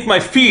 beneath my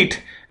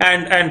feet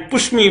and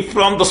push me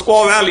from the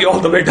Squaw Valley all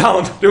the way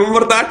down.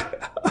 Remember that?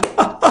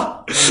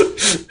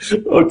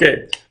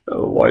 Okay.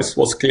 Voice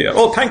was clear.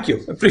 Oh, thank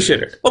you.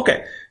 Appreciate it.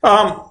 Okay.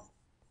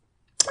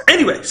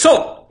 Anyway,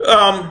 so,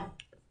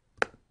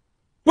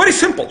 Very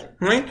simple,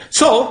 right?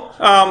 So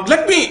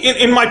let me,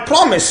 in my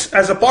promise,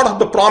 as a part of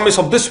the promise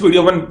of this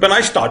video, when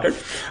I started,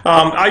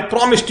 I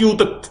promised you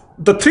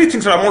the three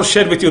things that I want to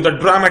share with you that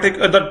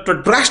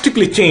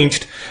drastically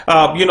changed,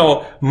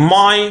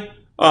 my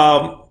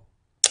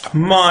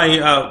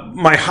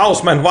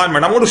house, my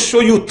environment. I'm going to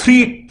show you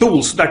three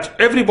tools that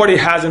everybody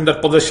has in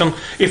their possession.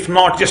 If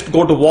not, just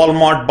go to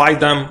Walmart, buy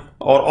them,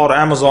 or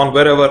Amazon,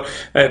 wherever.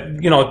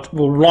 It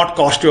will not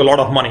cost you a lot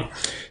of money.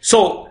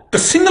 So the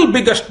single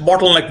biggest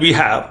bottleneck we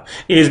have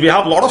is we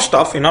have a lot of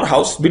stuff in our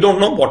house. We don't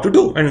know what to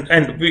do.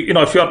 And we,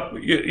 if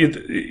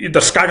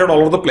you're scattered all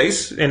over the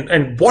place,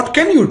 and what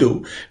can you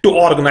do to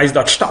organize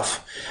that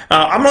stuff?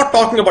 I'm not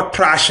talking about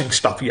trashing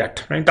stuff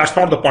yet, right? That's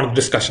not the point of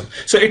discussion.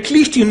 So at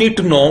least you need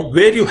to know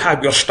where you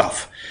have your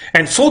stuff.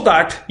 And so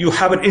that you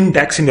have an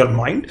index in your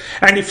mind.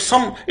 And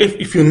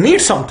if you need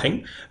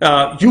something,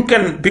 you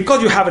can,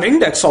 because you have an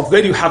index of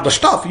where you have the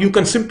stuff, you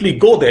can simply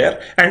go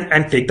there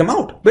and take them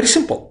out. Very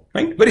simple,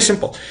 right? Very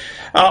simple.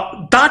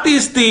 That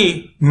is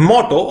the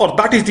motto, or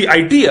that is the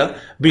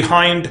idea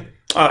behind,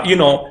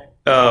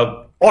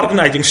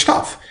 organizing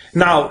stuff.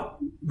 Now,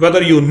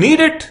 whether you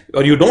need it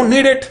or you don't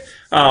need it,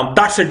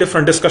 that's a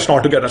different discussion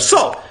altogether.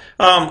 So,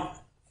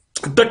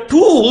 the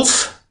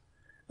tools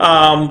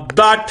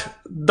that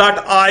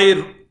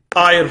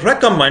I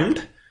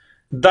recommend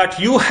that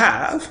you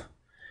have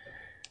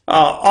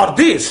are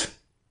these: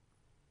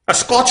 a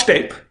Scotch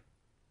tape,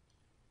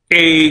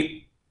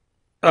 a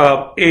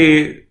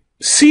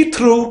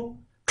see-through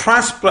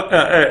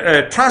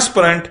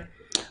transparent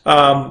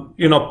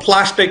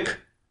plastic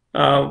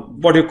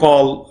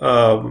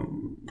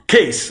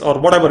case, or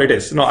whatever it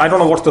is. I don't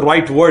know what the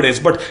right word is,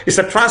 but it's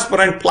a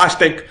transparent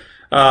plastic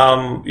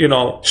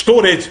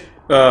storage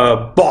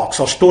box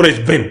or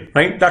storage bin,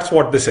 right? That's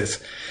what this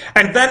is.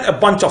 And then a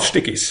bunch of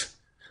stickies.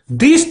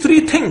 These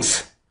three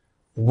things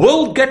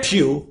will get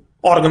you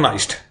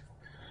organized.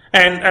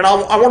 And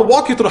I want to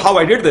walk you through how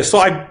I did this. So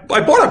I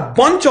bought a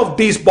bunch of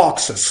these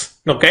boxes,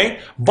 okay?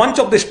 Bunch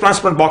of these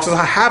transparent boxes.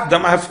 I have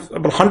them. I have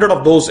about 100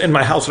 of those in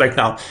my house right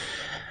now.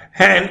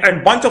 And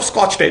a bunch of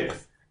Scotch tape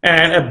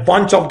and a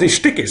bunch of these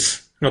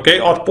stickies, okay?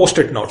 Or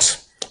Post-it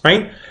notes,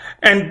 right?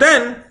 And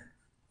then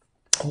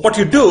what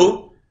you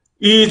do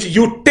is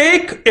you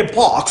take a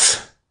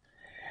box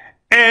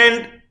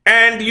and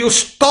you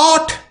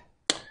start,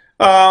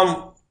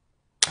 the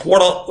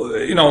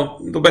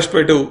best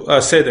way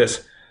to say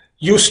this,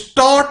 you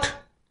start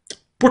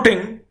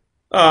putting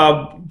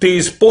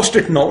these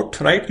Post-it note,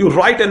 right? You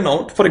write a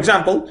note. For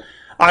example,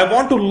 I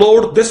want to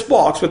load this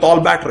box with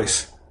all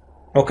batteries,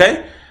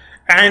 okay?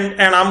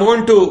 And I'm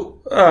going to,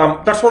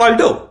 that's what I'll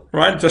do,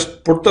 right?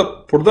 Just put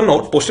the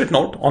note, Post-it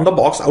note on the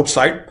box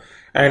outside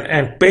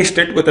and paste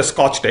it with a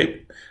Scotch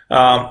tape.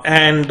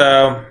 And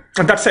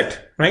that's it,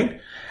 right?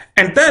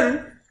 And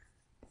then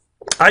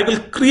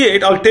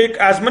I'll take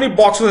as many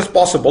boxes as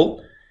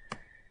possible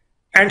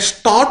and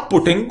start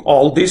putting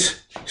all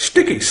these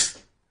stickies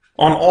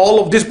on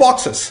all of these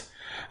boxes.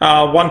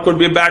 One could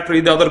be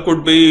battery, the other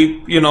could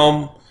be,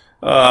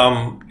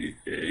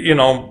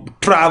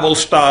 travel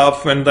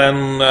stuff, and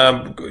then,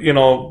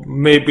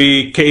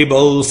 maybe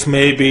cables,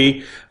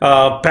 maybe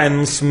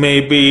pens,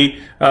 maybe,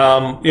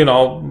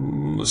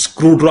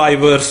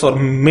 screwdrivers, or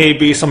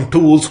maybe some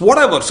tools,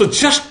 whatever. So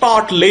just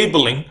start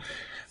labeling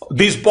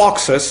these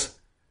boxes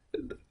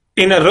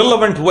in a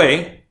relevant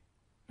way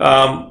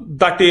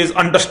that is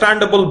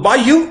understandable by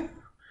you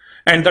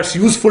and that's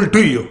useful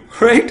to you,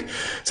 right?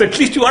 So at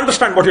least you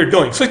understand what you're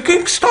doing. So you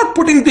can start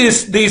putting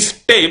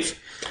these tapes,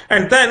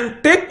 and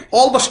then take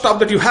all the stuff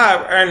that you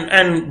have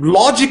and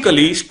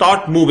logically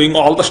start moving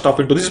all the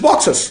stuff into these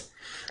boxes,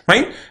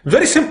 right?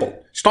 Very simple.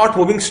 Start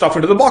moving stuff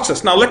into the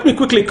boxes. Now let me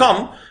quickly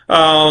come,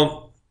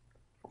 on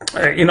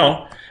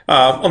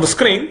the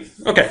screen.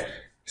 Okay.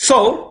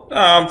 So,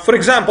 for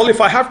example,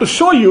 if I have to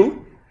show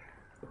you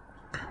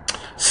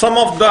some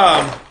of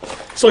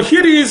so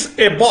here is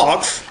a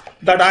box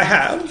that I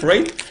have,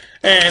 right?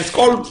 And it's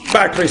called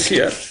batteries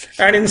here.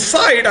 And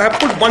inside I have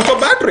put a bunch of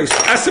batteries,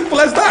 as simple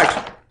as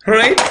that.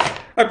 Right?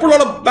 I put a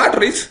lot of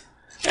batteries,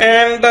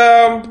 and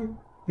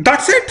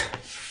that's it,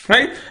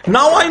 right?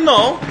 Now I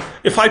know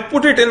if I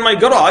put it in my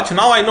garage,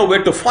 now I know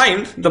where to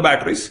find the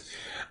batteries.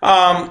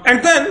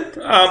 And then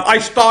I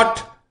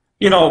start,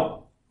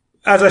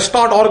 as I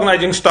start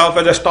organizing stuff,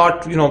 as I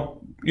start,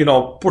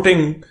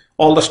 putting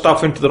all the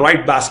stuff into the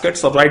right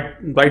baskets or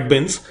right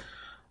bins,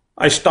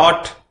 I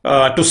start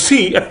to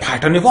see a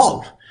pattern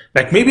evolve.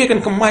 Like maybe I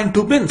can combine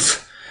two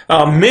bins.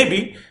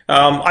 Maybe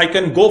I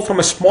can go from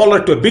a smaller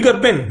to a bigger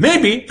bin.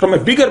 Maybe from a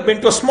bigger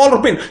bin to a smaller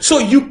bin. So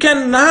you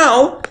can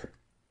now,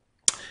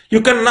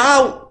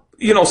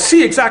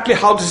 see exactly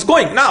how this is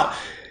going. Now,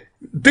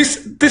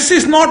 this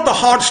is not the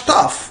hard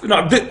stuff.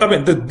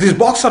 These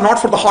boxes are not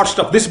for the hard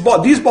stuff.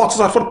 These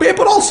boxes are for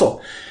paper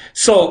also.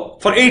 So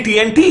for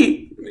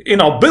AT&T,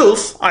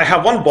 bills, I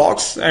have one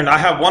box, and I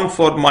have one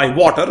for my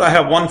water. I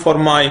have one for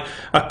my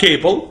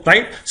cable,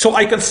 right? So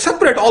I can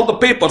separate all the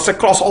papers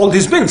across all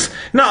these bins.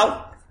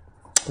 Now,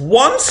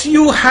 once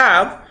you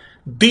have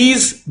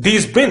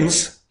these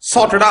bins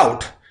sorted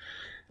out,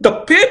 the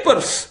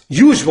papers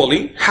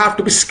usually have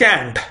to be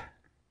scanned.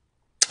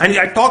 And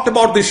I talked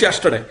about this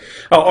yesterday,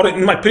 or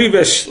in my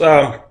previous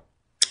live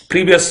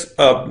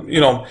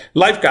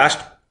cast.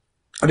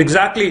 I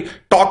exactly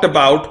talked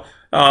about.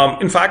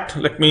 In fact,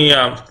 let me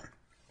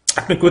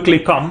quickly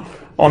come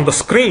on the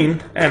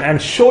screen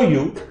and show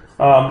you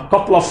a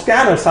couple of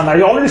scanners. And I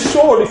already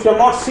showed. If you have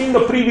not seen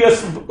the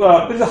previous,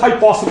 there is a high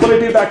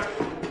possibility that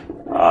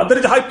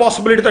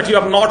you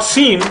have not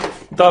seen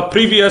the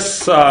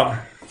previous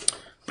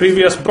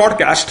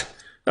broadcast.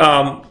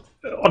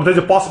 Or there's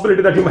a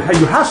possibility that you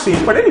have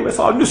seen, but anyway,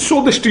 so I'll just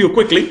show this to you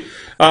quickly.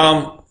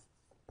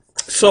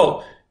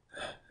 So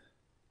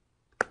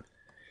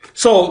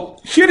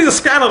here is a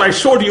scanner I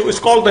showed you. It's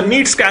called the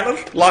Need scanner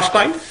last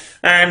time,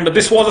 and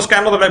this was a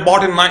scanner that I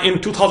bought in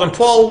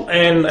 2012,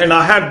 and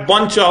I had a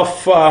bunch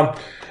of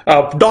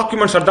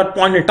documents at that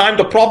point in time.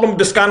 The problem with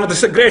this scanner, this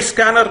is a great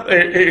scanner.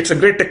 It's a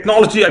great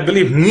technology. I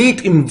believe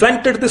Neat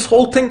invented this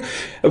whole thing,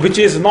 which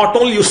is not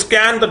only you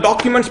scan the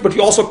documents, but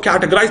you also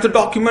categorize the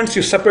documents.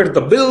 You separate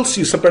the bills,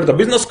 you separate the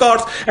business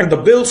cards, and the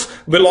bills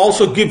will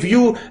also give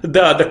you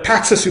the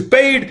taxes you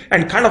paid,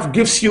 and kind of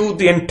gives you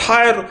the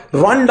entire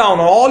rundown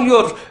of all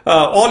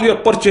your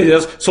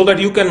purchases, so that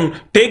you can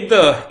take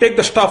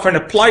the stuff and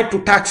apply it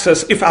to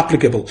taxes if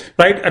applicable,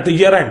 right, at the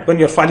year end when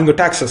you're filing your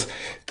taxes.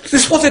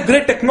 This was a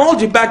great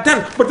technology back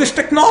then, but this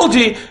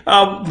technology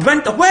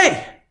went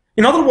away.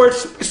 In other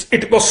words,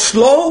 it was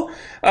slow,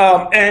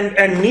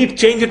 and Neat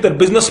changed their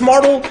business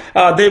model.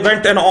 They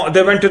went in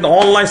the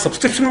online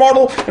subscription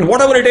model, and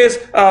whatever it is,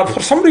 for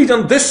some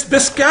reason this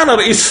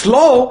scanner is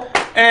slow,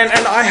 and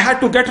I had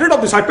to get rid of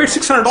this. I paid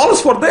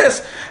 $600 for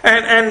this,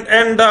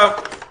 and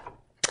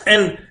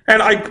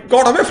I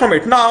got away from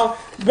it. Now,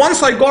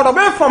 once I got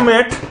away from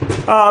it,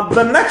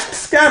 the next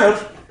scanner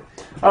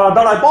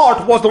that I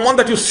bought was the one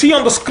that you see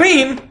on the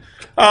screen,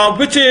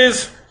 which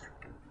is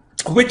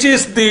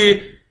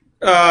the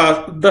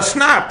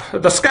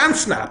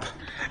ScanSnap.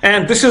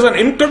 And this is an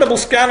incredible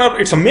scanner.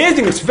 It's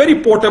amazing. It's very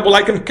portable.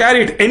 I can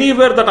carry it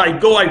anywhere that I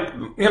go.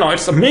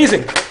 It's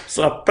amazing. It's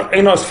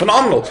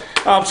phenomenal.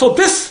 So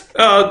this,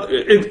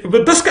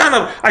 with this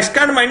scanner, I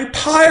scanned my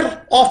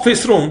entire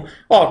office room.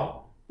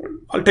 Or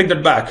I'll take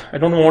that back. I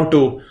don't want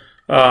to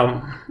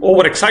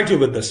overexcite you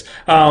with this.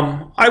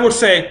 I would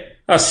say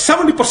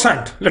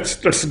 70%.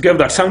 Let's give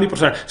that 70%.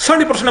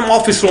 70% of my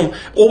office room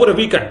over a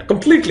weekend,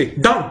 completely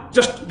done.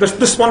 Just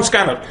this one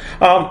scanner.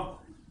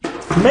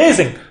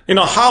 Amazing,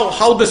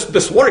 how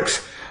this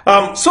works.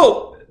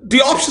 So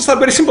the options are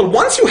very simple.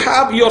 Once you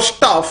have your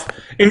stuff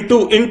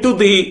into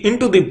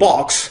the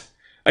boxes,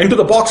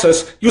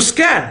 you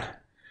scan.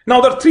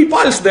 Now there are three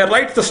piles there,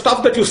 right? The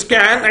stuff that you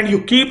scan and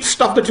you keep,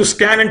 stuff that you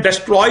scan and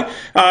destroy,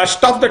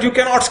 stuff that you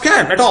cannot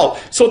scan at all.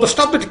 So the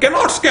stuff that you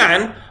cannot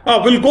scan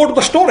will go to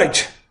the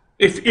storage.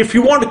 If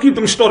you want to keep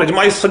them in storage,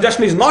 my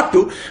suggestion is not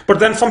to, but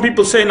then some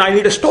people say, I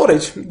need a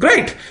storage.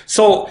 Great.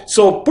 So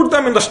put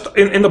them in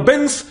the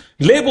bins,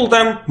 label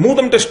them, move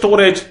them to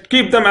storage,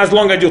 keep them as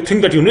long as you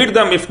think that you need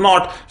them. If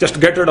not, just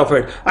get rid of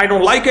it. I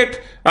don't like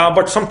it,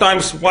 but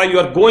sometimes while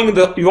you are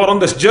on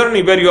this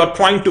journey where you are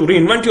trying to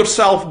reinvent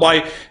yourself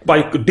by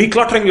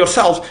decluttering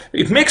yourself,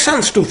 it makes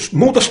sense to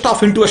move the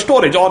stuff into a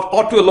storage or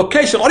to a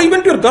location, or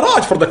even to your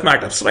garage for that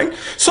matters, right?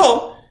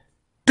 So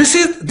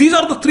these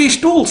are the three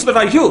tools that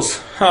I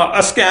use: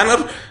 a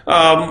scanner,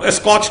 a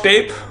Scotch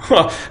tape,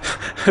 a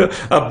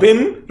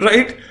bin,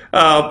 right?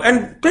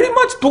 And pretty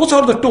much those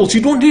are the tools.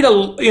 You don't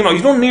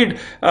need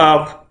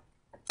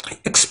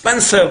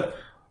expensive,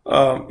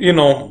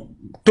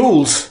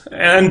 tools.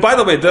 And by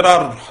the way, there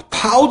are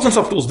thousands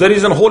of tools. There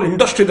is a whole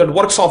industry that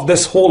works off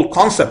this whole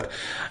concept.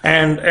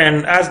 And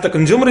as the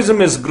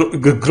consumerism is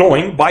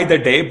growing by the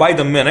day, by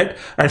the minute,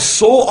 and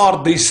so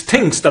are these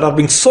things that are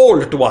being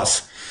sold to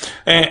us.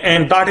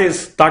 And that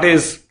is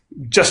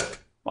just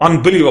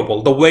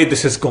unbelievable the way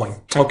this is going.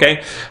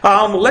 Okay,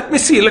 let me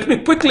see. Let me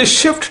quickly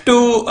shift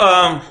to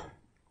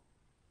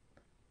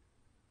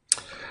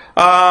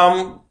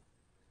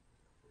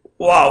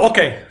wow.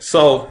 Okay,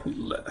 so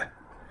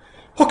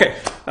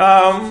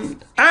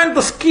and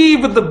the ski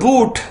with the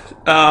boot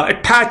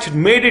attached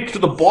made it to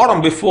the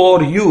bottom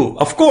before you.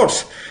 Of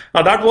course,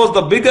 that was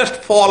the biggest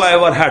fall I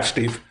ever had,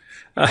 Steve.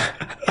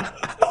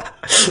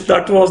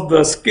 That was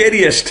the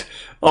scariest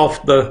of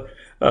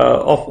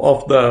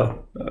all the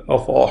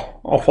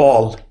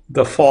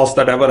falls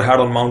that I ever had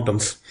on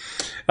mountains.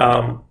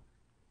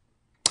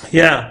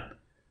 Yeah.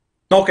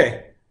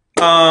 Okay.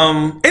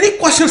 Any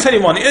questions,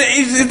 anyone?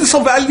 Is this a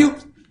value?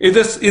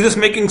 Is this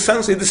making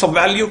sense? Is this a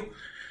value?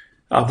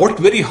 I worked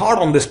very hard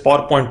on this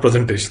PowerPoint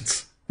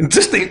presentations.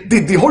 Just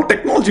the whole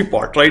technology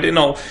part, right?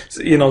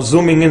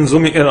 Zooming in,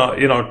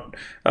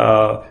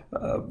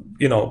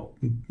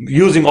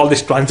 using all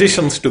these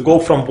transitions to go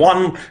from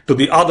one to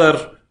the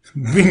other,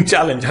 being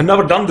challenged. I've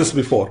never done this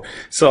before,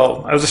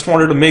 so I just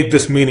wanted to make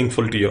this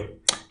meaningful to you.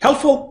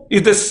 Helpful?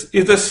 Is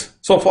this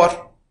so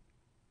far?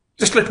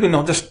 Just let me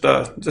know. Just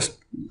a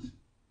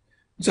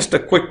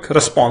quick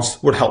response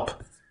would help.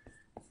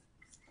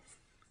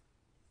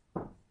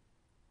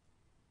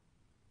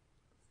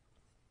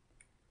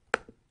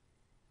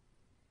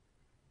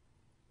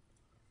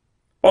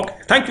 Okay,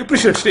 thank you.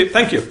 Appreciate it, Steve.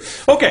 Thank you.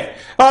 Okay.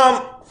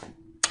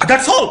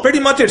 That's all,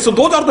 pretty much it. So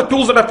those are the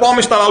tools that I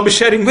promised that I'll be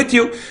sharing with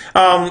you.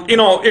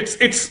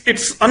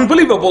 It's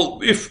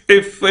unbelievable.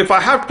 If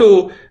I have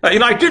to,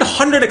 I did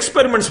 100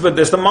 experiments with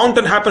this. The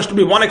mountain happens to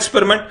be one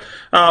experiment,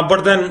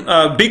 but then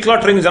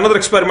decluttering is another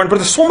experiment. But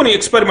there's so many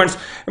experiments.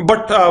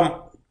 But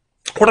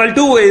what I'll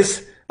do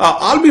is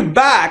I'll be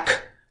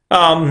back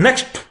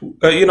next.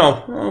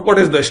 What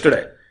is this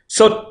today?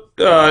 So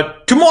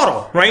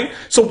tomorrow, right?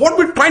 So what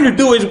we're trying to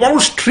do is we want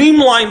to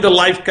streamline the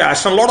live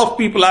cast. And a lot of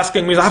people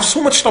asking me, I have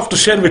so much stuff to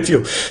share with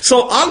you.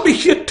 So I'll be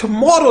here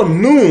tomorrow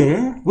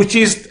noon, which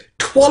is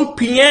 12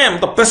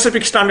 p.m. the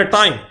Pacific Standard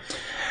Time.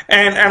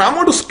 And I'm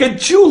going to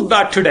schedule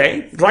that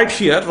today, right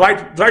here,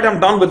 right I'm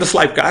done with this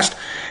live cast.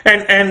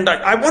 And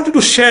I wanted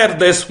to share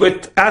this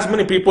with as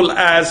many people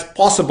as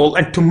possible.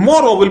 And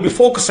tomorrow we'll be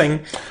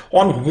focusing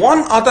on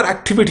one other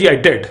activity I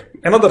did,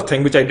 another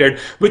thing which I did,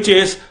 which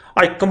is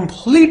I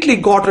completely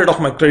got rid of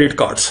my credit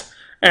cards.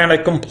 And I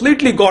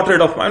completely got rid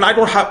of, and I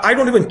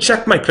don't even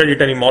check my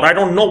credit anymore. I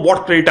don't know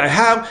what credit I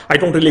have. I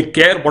don't really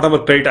care whatever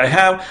credit I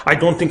have. I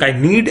don't think I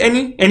need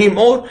any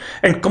anymore,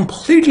 and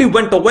completely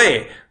went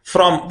away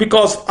from,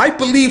 because I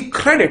believe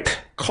credit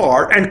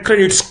card and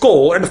credit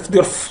score and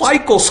your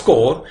FICO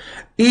score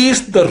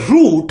is the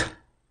root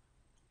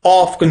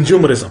of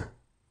consumerism.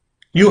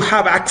 You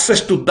have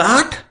access to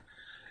that.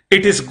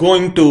 It's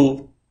going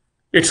to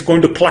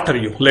clutter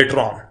you later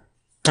on,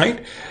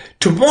 right?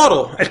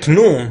 Tomorrow at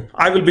noon,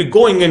 I will be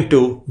going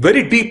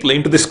very deeply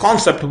into this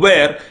concept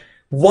where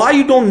why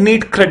you don't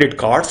need credit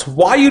cards,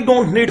 why you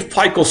don't need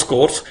FICO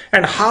scores,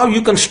 and how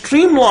you can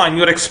streamline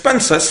your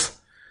expenses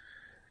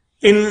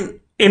in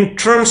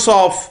terms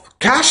of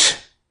cash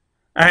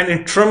and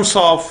in terms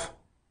of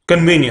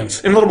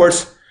convenience. In other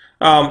words,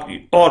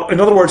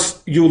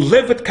 you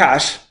live with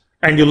cash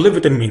and you live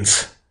within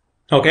means.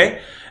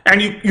 Okay? And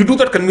you do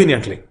that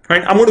conveniently,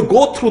 right? I'm going to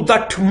go through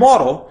that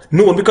tomorrow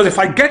noon, because if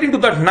I get into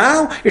that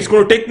now, it's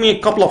going to take me a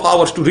couple of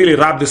hours to really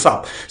wrap this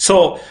up.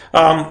 So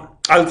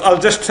I'll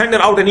just send it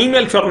out an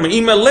email if you're on my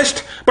email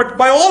list. But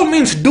by all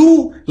means,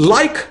 do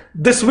like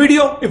this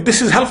video if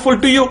this is helpful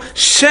to you.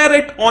 Share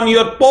it on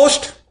your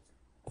post.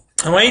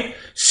 All right?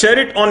 Share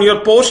it on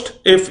your post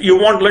if you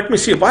want. Let me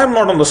see if I'm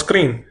not on the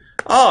screen.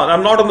 Oh,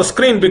 I'm not on the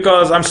screen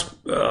because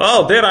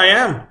there I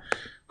am.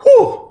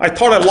 Whew, I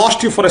thought I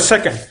lost you for a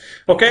second.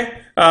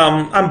 Okay,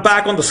 I'm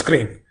back on the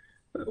screen.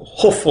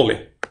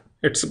 Hopefully,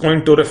 it's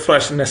going to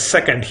refresh in a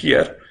second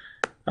here,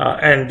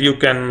 and you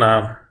can.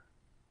 I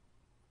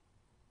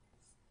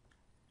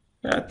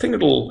think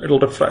it'll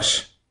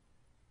refresh.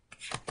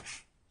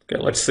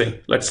 Okay, let's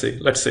see.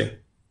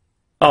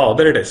 Oh,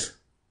 there it is.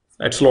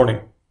 It's loading.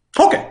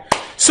 Okay,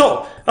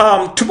 so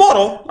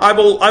tomorrow I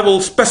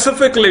will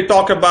specifically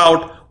talk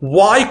about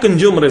why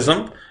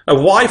consumerism.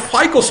 Why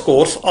FICO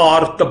scores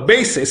are the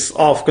basis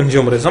of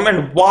consumerism,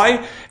 and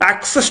why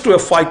access to a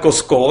FICO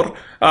score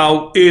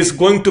is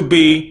going to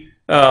be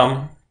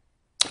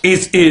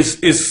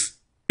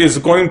is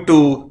going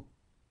to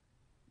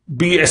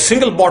be a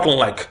single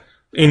bottleneck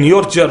in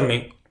your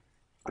journey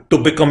to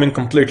becoming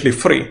completely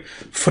free.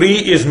 Free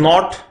is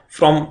not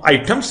from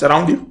items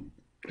around you.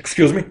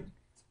 Excuse me.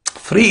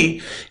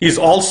 Free is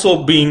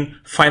also being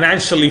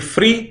financially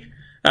free.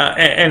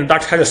 And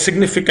that has a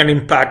significant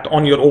impact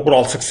on your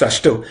overall success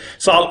too.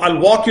 So I'll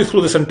walk you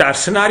through this entire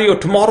scenario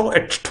tomorrow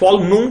at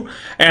 12 noon,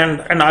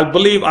 and I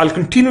believe I'll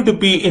continue to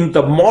be in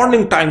the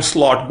morning time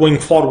slot going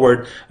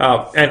forward,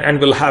 and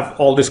we'll have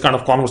all these kind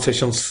of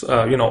conversations,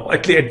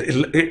 at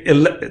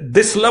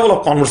this level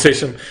of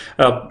conversation,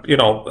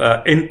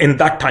 in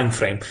that time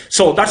frame.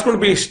 So that's going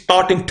to be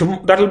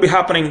that will be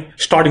happening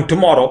starting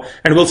tomorrow,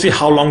 and we'll see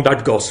how long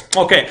that goes.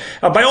 Okay,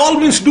 by all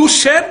means, do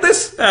share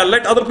this,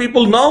 let other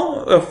people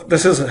know if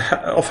this is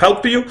of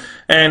help to you.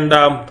 And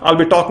I'll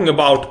be talking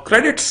about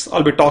credits,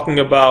 I'll be talking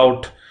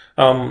about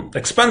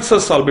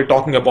expenses, I'll be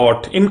talking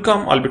about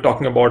income, I'll be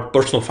talking about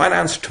personal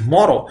finance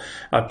tomorrow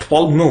at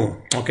 12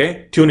 noon.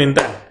 Okay, tune in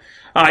then.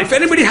 If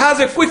anybody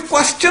has a quick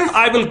question,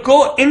 I will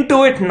go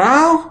into it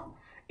now.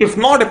 If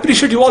not,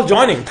 appreciate you all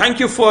joining. Thank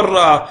you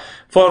for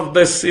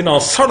this,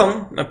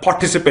 sudden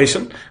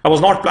participation. I was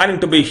not planning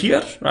to be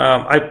here.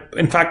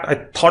 In fact, I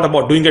thought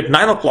about doing it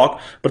 9 o'clock,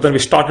 but then we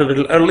started a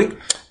little early,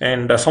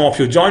 and some of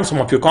you joined,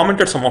 some of you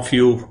commented, some of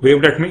you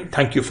waved at me.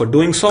 Thank you for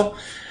doing so.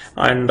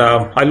 And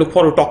I look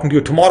forward to talking to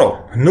you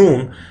tomorrow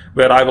noon,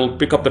 where I will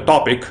pick up the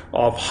topic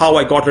of how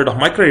I got rid of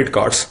my credit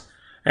cards,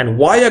 and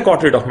why I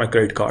got rid of my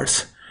credit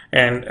cards,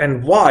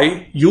 and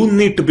why you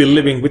need to be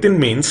living within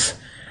means,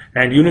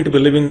 and you need to be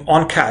living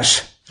on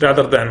cash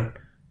rather than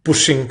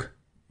pushing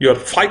your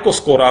FICO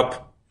score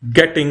up,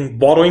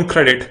 borrowing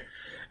credit,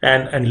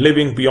 and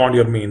living beyond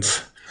your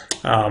means.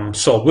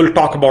 So we'll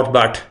talk about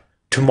that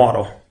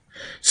tomorrow.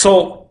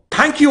 So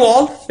thank you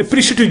all.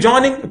 Appreciate you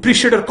joining.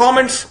 Appreciate your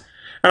comments.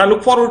 And I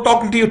look forward to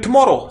talking to you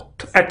tomorrow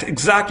at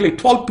exactly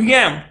 12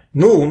 p.m.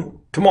 noon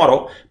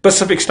tomorrow,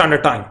 Pacific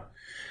Standard Time.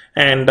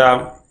 And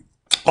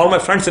all my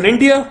friends in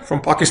India,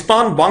 from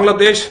Pakistan,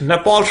 Bangladesh,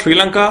 Nepal, Sri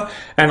Lanka,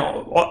 and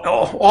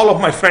all of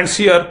my friends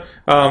here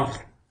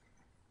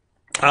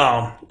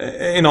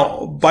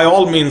by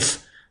all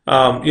means,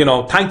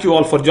 thank you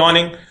all for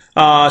joining.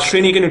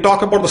 Srini, can you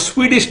talk about the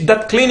Swedish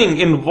death cleaning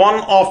in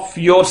one of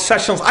your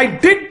sessions? I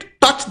did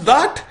touch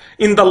that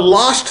in the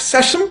last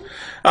session,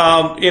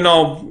 and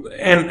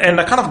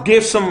I kind of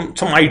gave some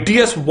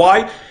ideas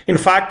why. In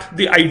fact,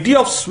 the idea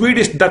of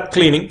Swedish death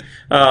cleaning,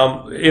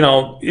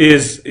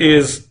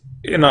 is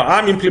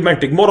I'm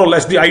implementing more or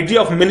less the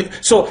idea of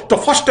so the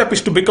first step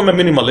is to become a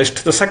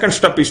minimalist. The second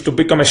step is to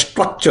become a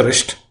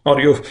structurist, or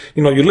you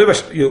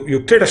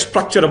create a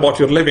structure about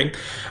your living.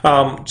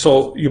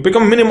 So you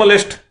become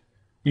minimalist,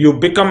 you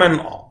become an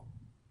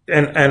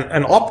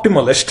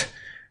optimalist,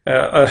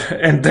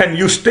 and then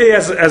you stay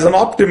as an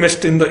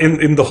optimist in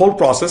the whole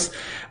process.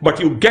 But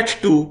you get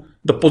to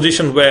the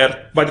position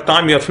where by the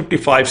time you're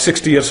 55,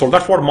 60 years old,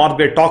 that's what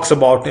Margaret talks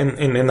about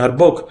in her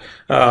book,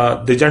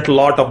 The Gentle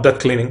Art of Death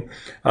Cleaning.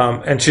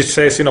 And she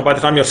says, by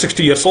the time you're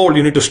 60 years old,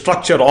 you need to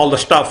structure all the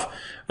stuff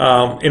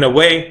in a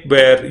way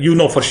where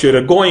for sure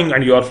you're going,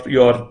 and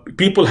your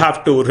people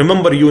have to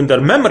remember you in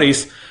their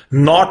memories,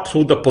 not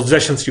through the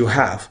possessions you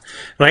have,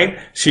 right?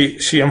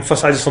 She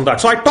emphasizes on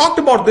that. So I talked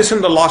about this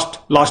in the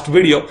last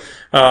video,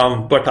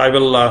 but I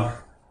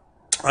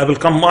will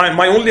come.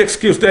 My only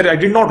excuse there, I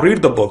did not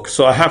read the book,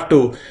 so I have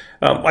to.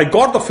 I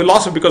got the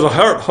philosophy because I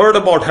heard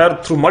about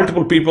her through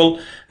multiple people,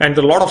 and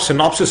a lot of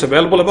synopsis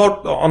available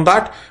on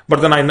that.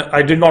 But then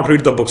I did not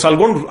read the book, so I'm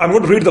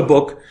going to read the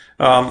book,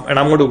 and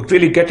I'm going to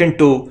really get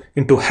into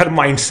her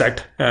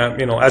mindset,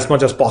 as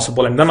much as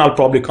possible, and then I'll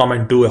probably come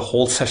and do a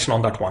whole session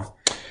on that one.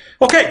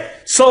 Okay,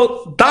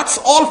 so that's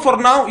all for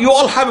now. You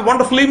all have a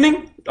wonderful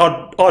evening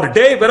or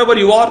day, wherever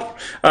you are.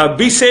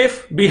 Be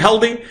safe, be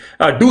healthy,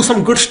 do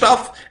some good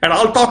stuff, and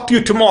I'll talk to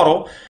you tomorrow.